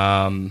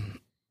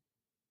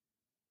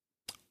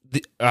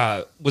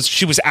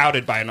 She was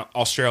outed by an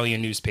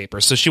Australian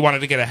newspaper, so she wanted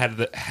to get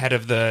ahead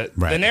of the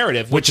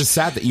narrative, which is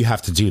sad that you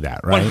have to do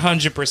that, right?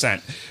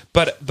 100%.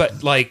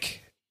 But like,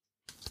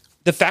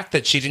 the fact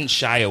that she didn't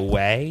shy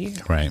away,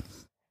 right,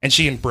 and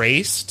she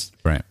embraced,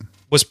 right,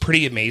 was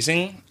pretty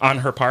amazing on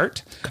her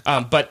part.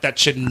 But that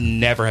should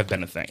never have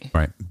been a thing,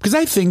 right? Because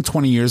I think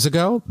 20 years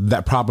ago,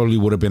 that probably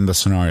would have been the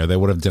scenario. They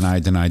would have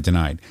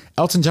denied.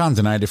 Elton John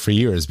denied it for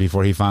years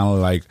before he finally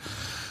like,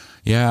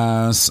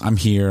 yes, I'm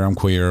here, I'm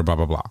queer, blah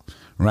blah blah.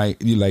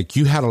 Right?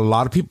 You had a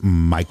lot of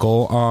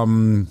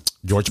people.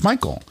 George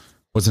Michael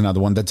was another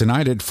one that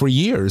denied it for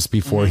years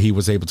before he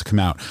was able to come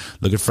out.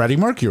 Look at Freddie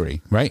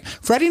Mercury, right?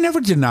 Freddie never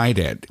denied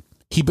it.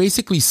 He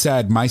basically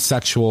said, my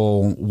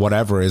sexual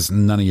whatever is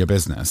none of your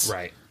business.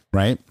 right?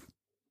 Right?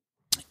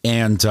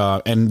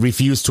 And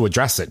refused to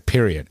address it,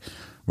 period.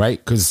 Right?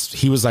 Because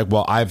he was like,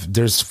 well,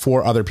 there's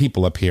 4 other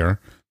people up here.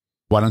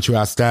 Why don't you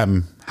ask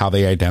them how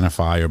they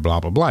identify or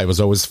blah, blah, blah. It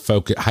was always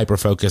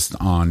hyper-focused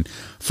on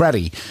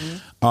Freddie.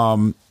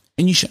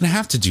 And you shouldn't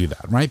have to do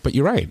that, right? But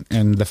you're right.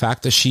 And the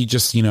fact that she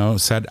just,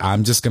 said,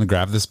 I'm just going to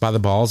grab this by the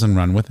balls and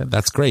run with it,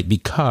 that's great.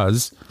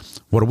 Because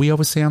what do we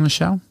always say on the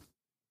show?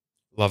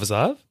 Love is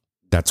love.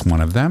 That's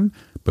one of them.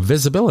 But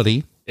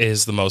visibility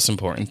is the most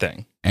important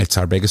thing. It's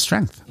our biggest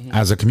strength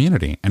as a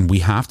community. And we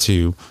have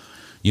to,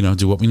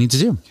 do what we need to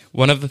do.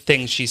 One of the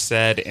things she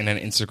said in an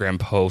Instagram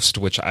post,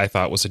 which I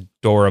thought was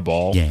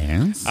adorable.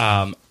 Yes.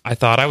 I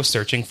thought I was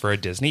searching for a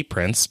Disney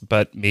prince,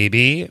 but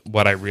maybe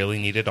what I really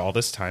needed all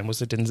this time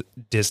was a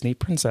Disney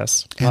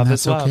princess. And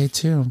that's okay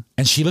too.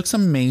 And she looks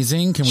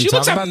amazing. Can we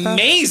talk about that? She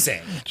looks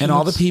amazing. And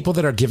all the people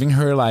that are giving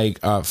her like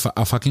a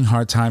fucking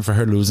hard time for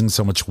her losing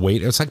so much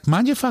weight. It's like,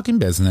 mind your fucking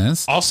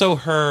business. Also,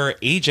 her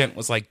agent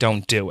was like,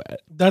 don't do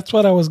it. That's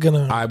what I was going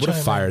to. I would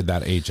have fired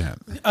that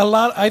agent.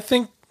 I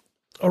think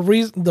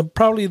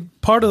probably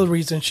part of the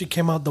reason she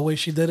came out the way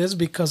she did is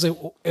because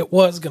it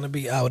was going to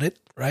be outed,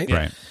 right?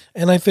 Right.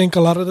 And I think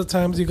a lot of the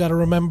times you got to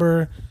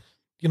remember,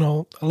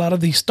 a lot of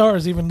these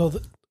stars, even though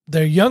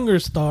they're younger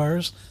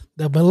stars,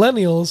 the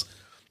millennials,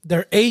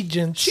 their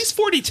agents. She's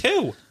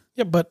 42.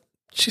 Yeah, but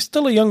she's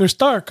still a younger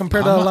star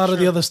compared to a lot of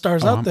the other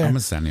stars out there. I'm a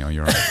millennial,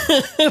 you're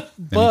right. Let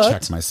me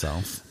check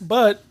myself.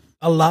 But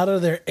a lot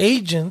of their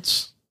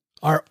agents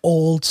are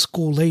old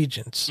school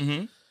agents.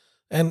 Mm-hmm.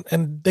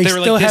 And they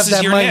still have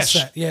that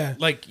mindset. Niche. Yeah.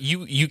 Like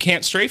you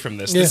can't stray from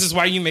this. Yeah. This is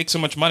why you make so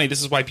much money.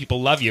 This is why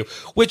people love you.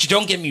 Which,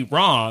 don't get me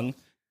wrong,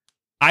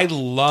 I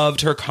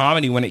loved her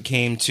comedy when it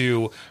came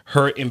to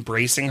her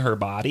embracing her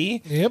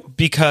body. Yep.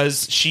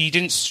 Because she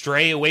didn't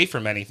stray away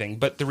from anything.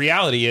 But the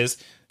reality is,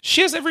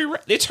 she has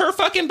it's her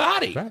fucking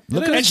body. Right.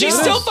 And she's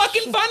still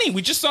fucking funny.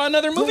 We just saw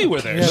another movie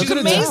with her. Yeah, she's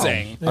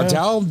amazing.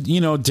 Adele,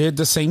 did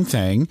the same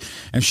thing,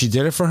 and she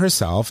did it for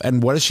herself.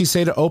 And what did she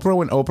say to Oprah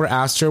when Oprah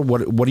asked her,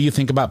 what do you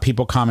think about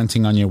people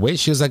commenting on your weight?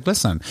 She was like,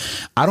 listen,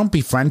 I don't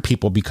befriend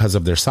people because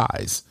of their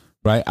size.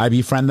 Right. I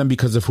befriend them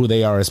because of who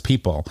they are as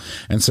people.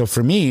 And so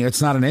for me,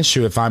 it's not an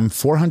issue if I'm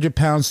 400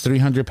 pounds,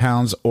 300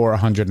 pounds, or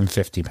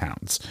 150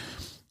 pounds.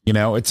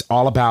 It's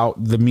all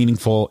about the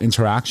meaningful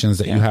interactions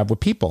that you have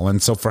with people.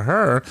 And so for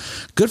her,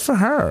 good for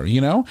her,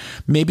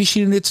 maybe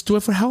she needed to do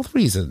it for health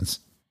reasons.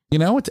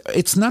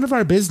 It's none of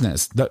our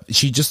business.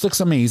 She just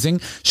looks amazing.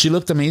 She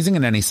looked amazing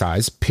in any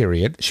size,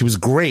 period. She was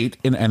great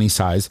in any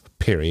size,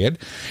 period.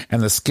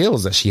 And the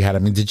skills that she had. I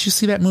mean, did you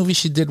see that movie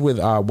she did with,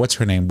 what's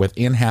her name, with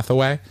Anne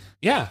Hathaway?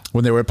 Yeah.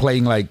 When they were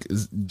playing like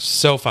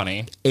so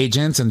funny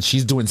agents, and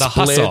she's doing the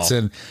splits hustle.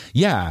 And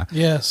yeah.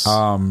 Yes.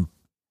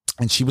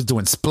 And she was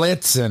doing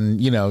splits and,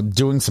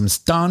 doing some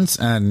stunts.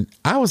 And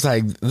I was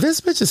like, this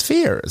bitch is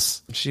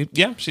fierce. She's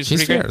She's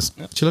pretty fierce.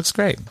 great. Yeah. She looks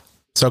great.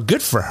 So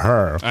good for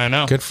her. I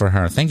know. Good for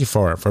her. Thank you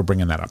for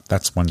bringing that up.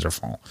 That's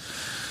wonderful.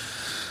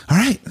 All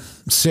right.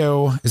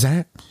 So is that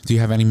it? Do you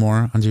have any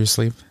more under your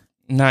sleeve?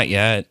 Not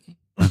yet.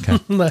 Okay.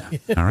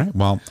 All right.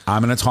 Well,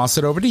 I'm going to toss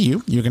it over to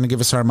you. You're going to give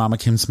us our Mama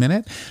Kim's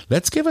Minute.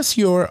 Let's give us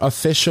your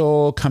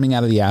official coming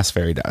out of the ass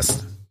fairy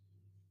dust.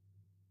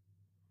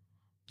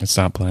 It's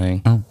not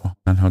playing. Oh,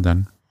 hold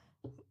on.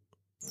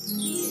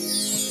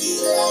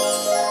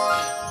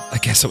 I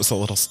guess it was a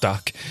little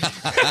stuck.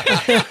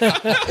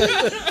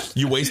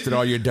 You wasted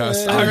all your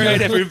dust. All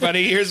right,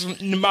 everybody.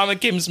 Here's Mama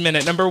Kim's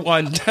Minute. Number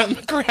 1,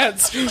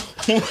 Democrats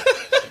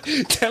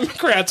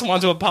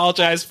want to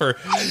apologize for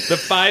the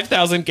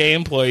 5,000 gay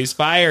employees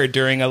fired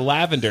during a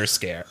lavender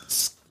scare.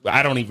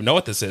 I don't even know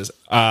what this is.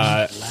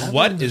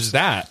 What is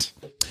that?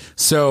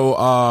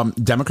 So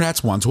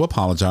Democrats want to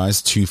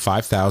apologize to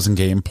 5,000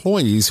 gay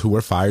employees who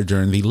were fired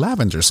during the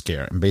lavender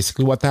scare. And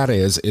basically what that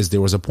is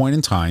there was a point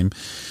in time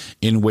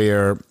in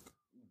where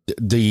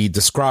the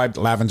described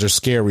lavender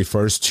scare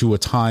refers to a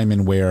time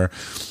in where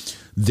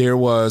there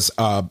was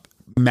a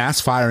mass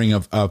firing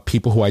of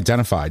people who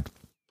identified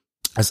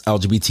as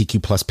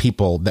LGBTQ plus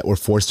people that were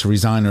forced to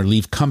resign or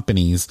leave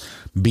companies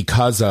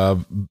because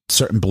of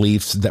certain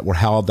beliefs that were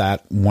held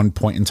at one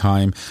point in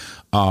time.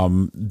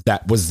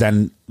 That was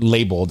then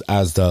labeled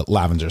as the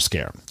lavender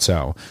scare.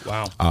 So,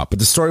 wow. But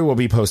the story will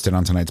be posted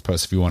on tonight's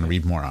post if you want to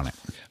read more on it.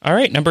 All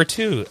right, number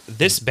 2.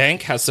 This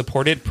bank has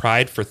supported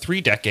Pride for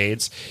 3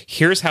 decades.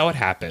 Here's how it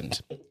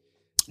happened.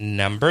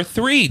 Number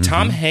 3.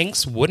 Tom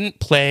Hanks wouldn't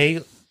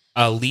play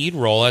a lead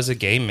role as a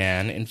gay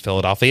man in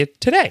Philadelphia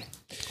today.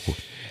 Cool.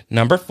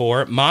 Number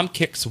 4, mom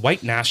kicks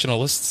white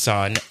nationalist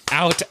son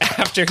out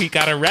after he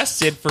got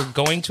arrested for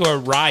going to a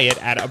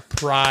riot at a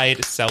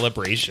pride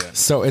celebration.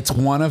 So it's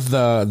one of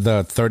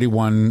the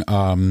 31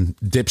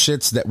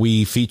 dipshits that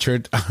we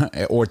featured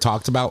or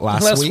talked about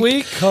last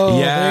week. Oh,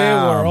 yeah.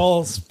 They were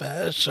all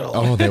special.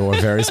 Oh, they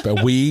were very special.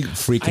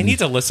 I need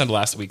to listen to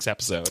last week's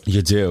episode.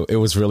 You do. It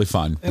was really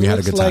fun. We had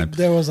a good time. Like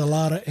there was a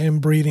lot of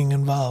inbreeding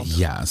involved.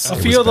 Yes. A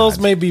few of those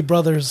may be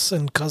brothers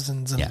and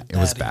cousins. And yeah, it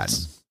was bad.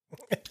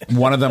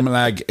 One of them,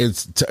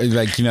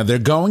 they're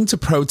going to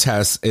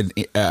protest an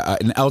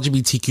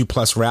LGBTQ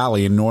plus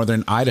rally in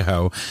northern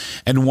Idaho,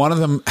 and one of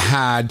them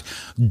had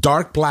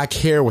dark black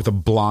hair with a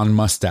blonde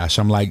mustache.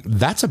 I'm like,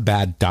 that's a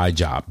bad dye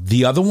job.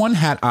 The other one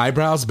had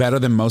eyebrows better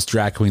than most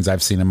drag queens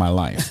I've seen in my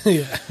life.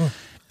 Yeah.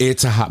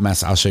 It's a hot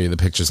mess. I'll show you the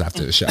pictures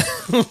after the show.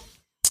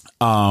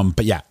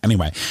 But yeah,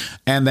 anyway.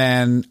 And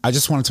then I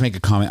just wanted to make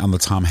a comment on the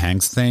Tom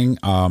Hanks thing.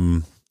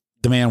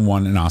 The man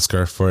won an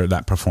Oscar for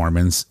that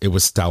performance. It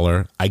was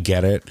stellar. I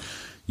get it.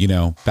 You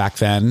know, back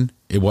then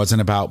it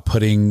wasn't about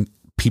putting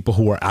people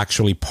who were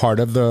actually part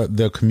of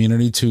the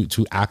community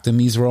to act in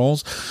these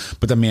roles,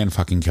 but the man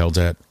fucking killed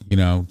it. You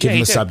know, given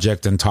the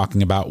subject and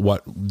talking about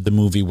what the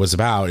movie was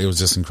about, it was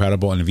just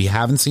incredible. And if you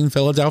haven't seen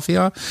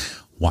Philadelphia,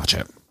 watch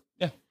it.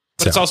 Yeah.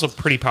 But it's also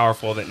pretty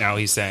powerful that now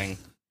he's saying,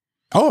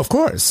 oh, of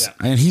course.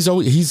 Yeah. And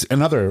he's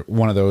another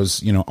one of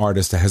those, you know,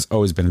 artists that has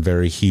always been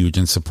very huge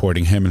in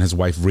supporting him and his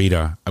wife,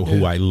 Rita,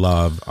 who I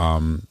love.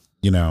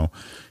 You know.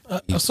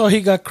 So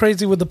he got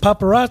crazy with the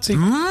paparazzi.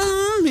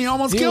 He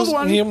almost killed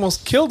one. He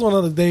almost killed one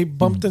of them. They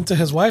bumped into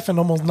his wife and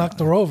almost knocked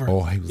her over.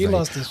 Oh, he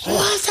lost his shit.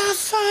 What the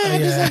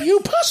fuck? He's like, you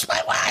pushed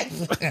my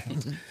wife.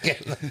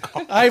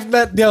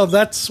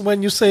 That's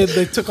when you say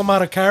they took him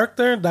out of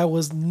character.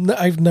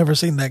 I've never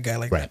seen that guy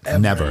like that.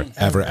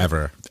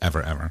 Ever.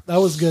 That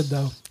was good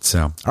though.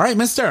 So, all right,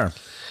 mister.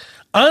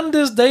 On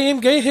this day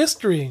in gay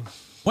history.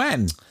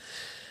 When?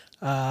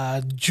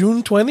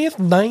 June 20th,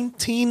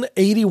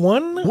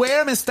 1981.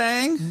 Where, Miss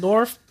Thang?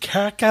 North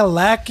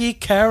Kakalaki,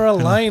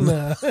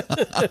 Carolina.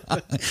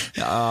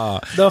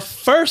 The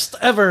first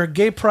ever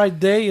Gay Pride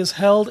Day is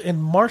held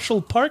in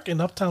Marshall Park in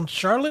uptown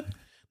Charlotte,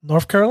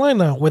 North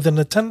Carolina, with an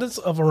attendance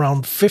of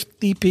around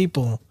 50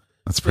 people.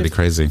 That's pretty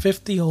crazy.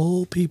 50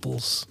 whole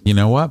peoples. You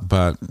know what?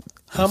 But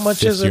how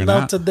much is it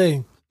now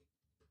today?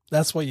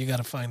 That's what you got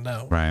to find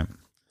out. Right.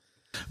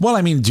 Well,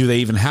 I mean, do they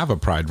even have a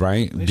Pride,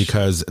 right?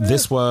 Because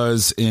this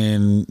was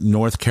in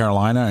North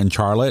Carolina and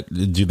Charlotte.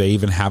 Do they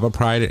even have a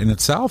Pride in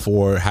itself,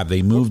 or have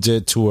they moved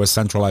it to a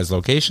centralized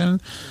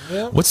location?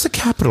 Yeah. What's the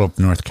capital of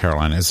North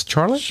Carolina? Is it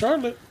Charlotte?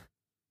 Charlotte.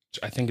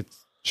 I think it's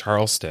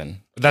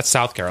Charleston. That's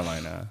South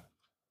Carolina.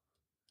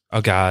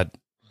 Oh, God.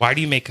 Why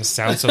do you make us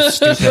sound so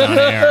stupid on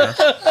air?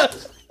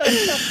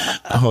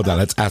 Hold on.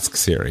 Let's ask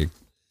Siri.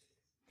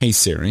 Hey,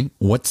 Siri,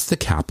 what's the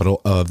capital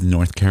of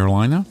North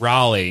Carolina?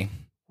 Raleigh.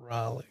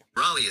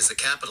 Raleigh is the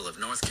capital of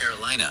North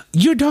Carolina.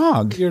 Your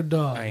dog.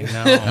 I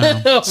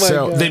know.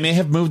 So they may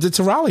have moved it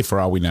to Raleigh for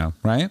all we know,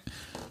 right?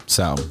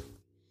 So,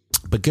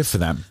 but good for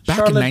them. Back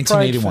Charlotte in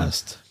 1981,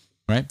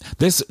 right?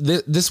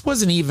 This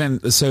wasn't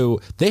even,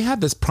 so they had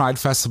this Pride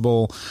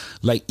Festival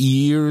like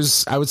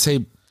years, I would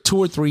say 2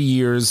 or 3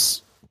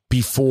 years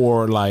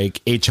before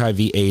like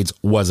HIV/AIDS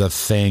was a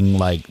thing,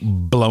 like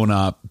blown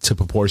up to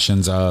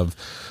proportions of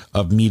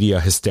media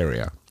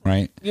hysteria.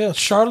 Right? Yeah,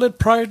 Charlotte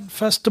Pride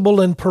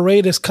Festival and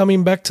Parade is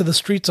coming back to the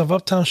streets of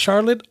Uptown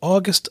Charlotte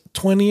August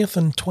 20th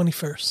and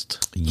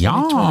 21st.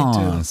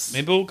 Yes.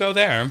 Maybe we'll go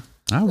there.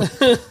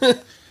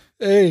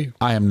 Hey,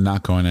 I am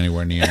not going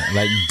anywhere near.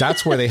 Like,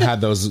 that's where they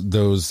had those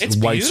It's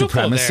white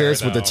beautiful supremacists there,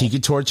 with the though. tiki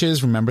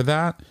torches. Remember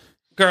that?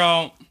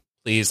 Girl,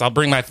 please, I'll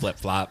bring my flip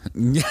flop.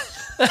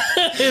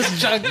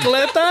 it's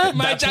chancleta.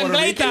 My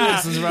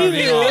chancleta. This is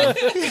rubbing off.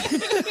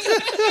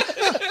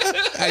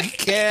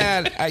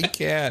 I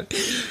can't.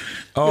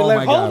 Oh You're like,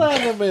 my hold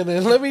God. on a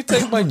minute. Let me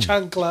take my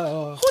chancla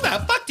off. Who the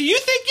fuck do you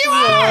think you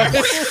are?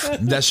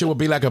 That shit will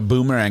be like a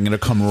boomerang. It'll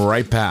come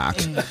right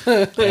back.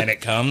 And it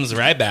comes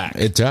right back.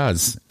 It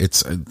does.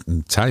 It's, I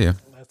tell you,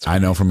 I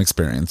know from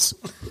experience.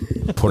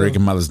 Puerto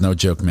Rican mother's no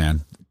joke,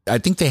 man. I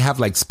think they have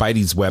like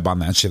Spidey's web on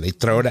that shit. They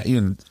throw it at you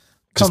and just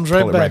Comes pull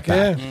right it back,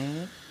 yeah.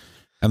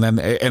 And then,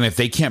 and if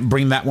they can't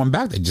bring that one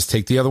back, they just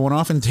take the other one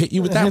off and hit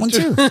you with that one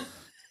too.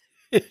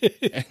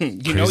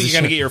 You know you're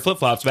going to get your flip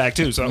flops back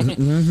too. So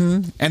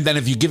And then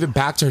if you give it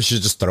back to her, she'll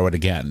just throw it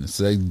again.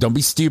 So don't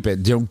be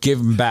stupid. Don't give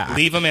them back.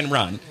 leave them and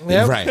run.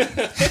 Yep. Right.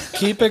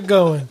 Keep it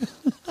going.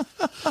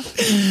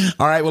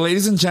 All right. Well,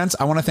 ladies and gents,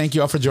 I want to thank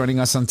you all for joining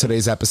us on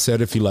today's episode.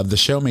 If you love the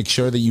show, make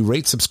sure that you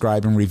rate,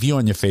 subscribe, and review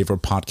on your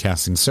favorite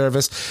podcasting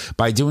service.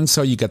 By doing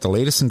so, you get the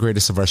latest and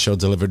greatest of our show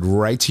delivered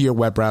right to your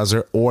web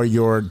browser or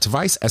your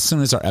device as soon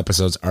as our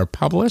episodes are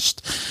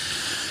published.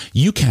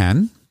 You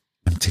can...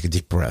 Let me take a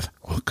deep breath.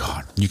 Oh,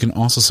 God. You can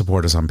also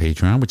support us on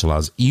Patreon, which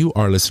allows you,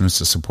 our listeners,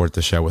 to support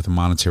the show with a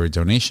monetary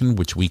donation,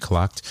 which we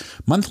collect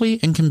monthly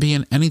and can be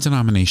in any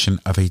denomination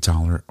of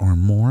 $1 or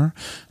more.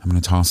 I'm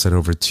going to toss it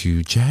over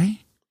to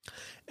Jay.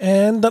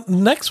 And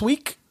next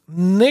week,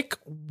 Nick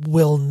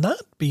will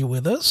not be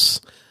with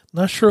us.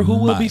 Not sure who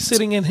will be Might.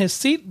 sitting in his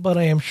seat, but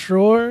I am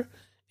sure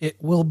it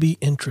will be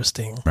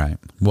interesting. Right.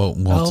 We'll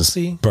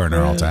Elsie, just burn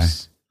her all day.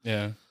 Chris,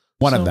 Yeah.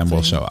 One of them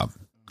will something. show up.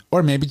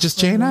 Or maybe just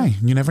Jay and I.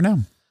 You never know.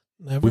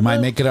 never We might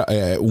know. make it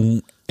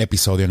un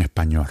episodio en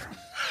español.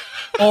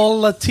 All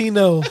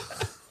Latino.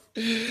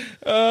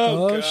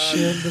 Oh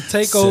shit! The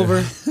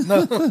takeover.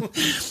 No.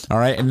 All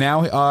right. And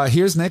now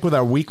here's Nick with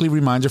our weekly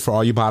reminder for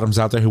all you bottoms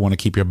out there who want to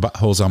keep your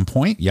buttholes on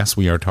point. Yes,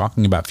 we are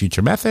talking about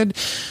Future Method.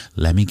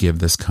 Let me give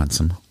this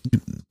person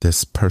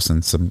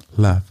some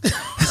love.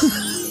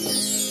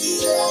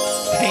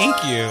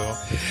 Thank you.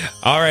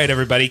 All right,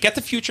 everybody. Get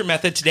the Future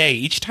Method today.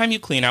 Each time you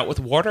clean out with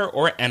water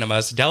or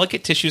enemas,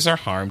 delicate tissues are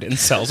harmed and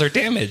cells are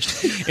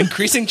damaged,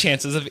 increasing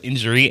chances of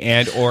injury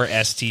and or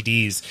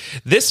STDs.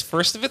 This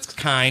first of its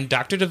kind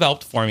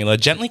doctor-developed formula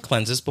gently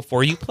cleanses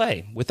before you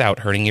play without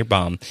hurting your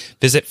bum.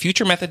 Visit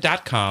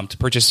futuremethod.com to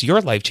purchase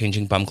your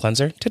life-changing bum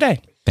cleanser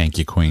today. Thank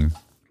you, Queen.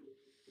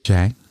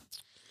 Jay?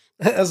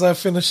 As I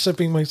finish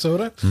sipping my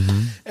soda.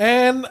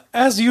 And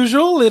as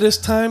usual, it is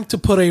time to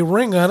put a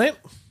ring on it.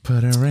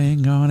 Put a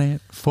ring on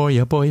it for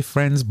your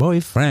boyfriend's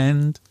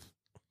boyfriend.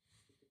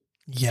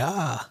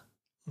 Yeah.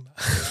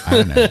 I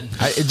don't know.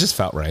 It just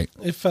felt right.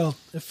 It felt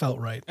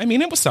right. I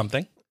mean, it was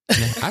something.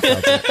 I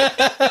felt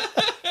it.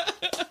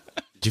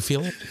 Did you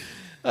feel it?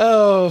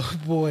 Oh,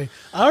 boy.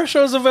 Our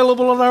show is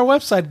available on our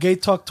website,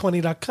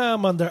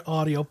 gaytalk20.com, under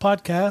audio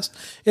podcast.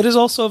 It is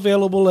also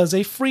available as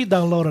a free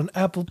download on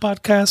Apple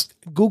Podcast,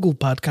 Google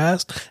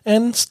Podcast,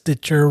 and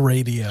Stitcher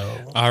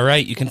Radio. All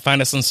right. You can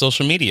find us on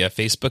social media,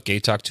 Facebook, Gay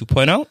Talk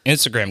 2.0,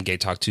 Instagram, Gay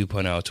Talk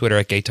 2.0, Twitter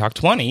at Gay Talk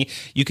 20.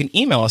 You can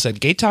email us at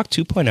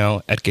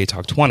gaytalk2.0 at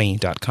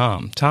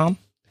gaytalk20.com. Tom,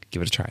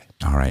 give it a try.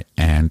 All right.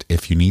 And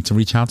if you need to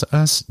reach out to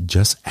us,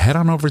 just head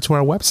on over to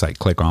our website.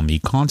 Click on the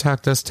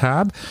Contact Us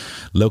tab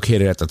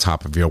located at the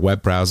top of your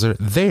web browser.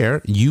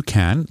 There you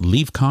can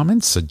leave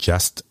comments,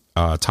 suggest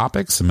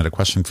topics, submit a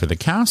question for the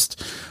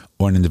cast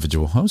or an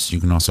individual host. You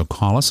can also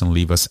call us and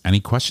leave us any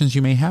questions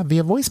you may have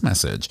via voice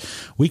message.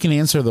 We can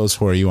answer those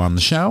for you on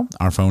the show.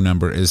 Our phone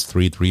number is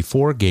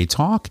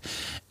 334-GAY-TALK.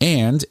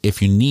 And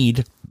if you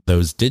need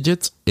those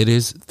digits, it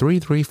is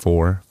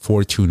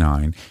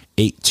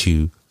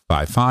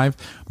 334-429-8255.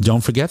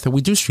 Don't forget that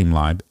we do stream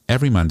live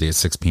every Monday at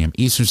 6 p.m.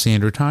 Eastern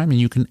Standard Time, and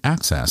you can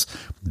access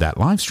that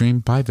live stream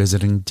by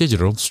visiting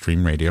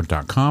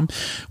digitalstreamradio.com.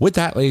 With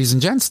that, ladies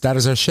and gents, that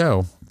is our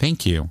show.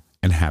 Thank you,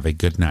 and have a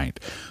good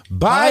night.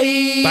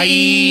 Bye!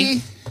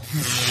 Bye!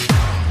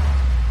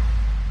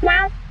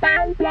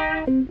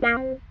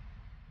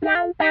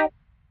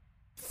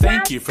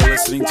 Thank you for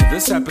listening to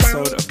this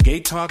episode of Gay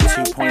Talk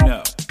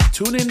 2.0.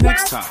 Tune in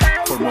next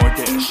time for more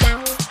dish.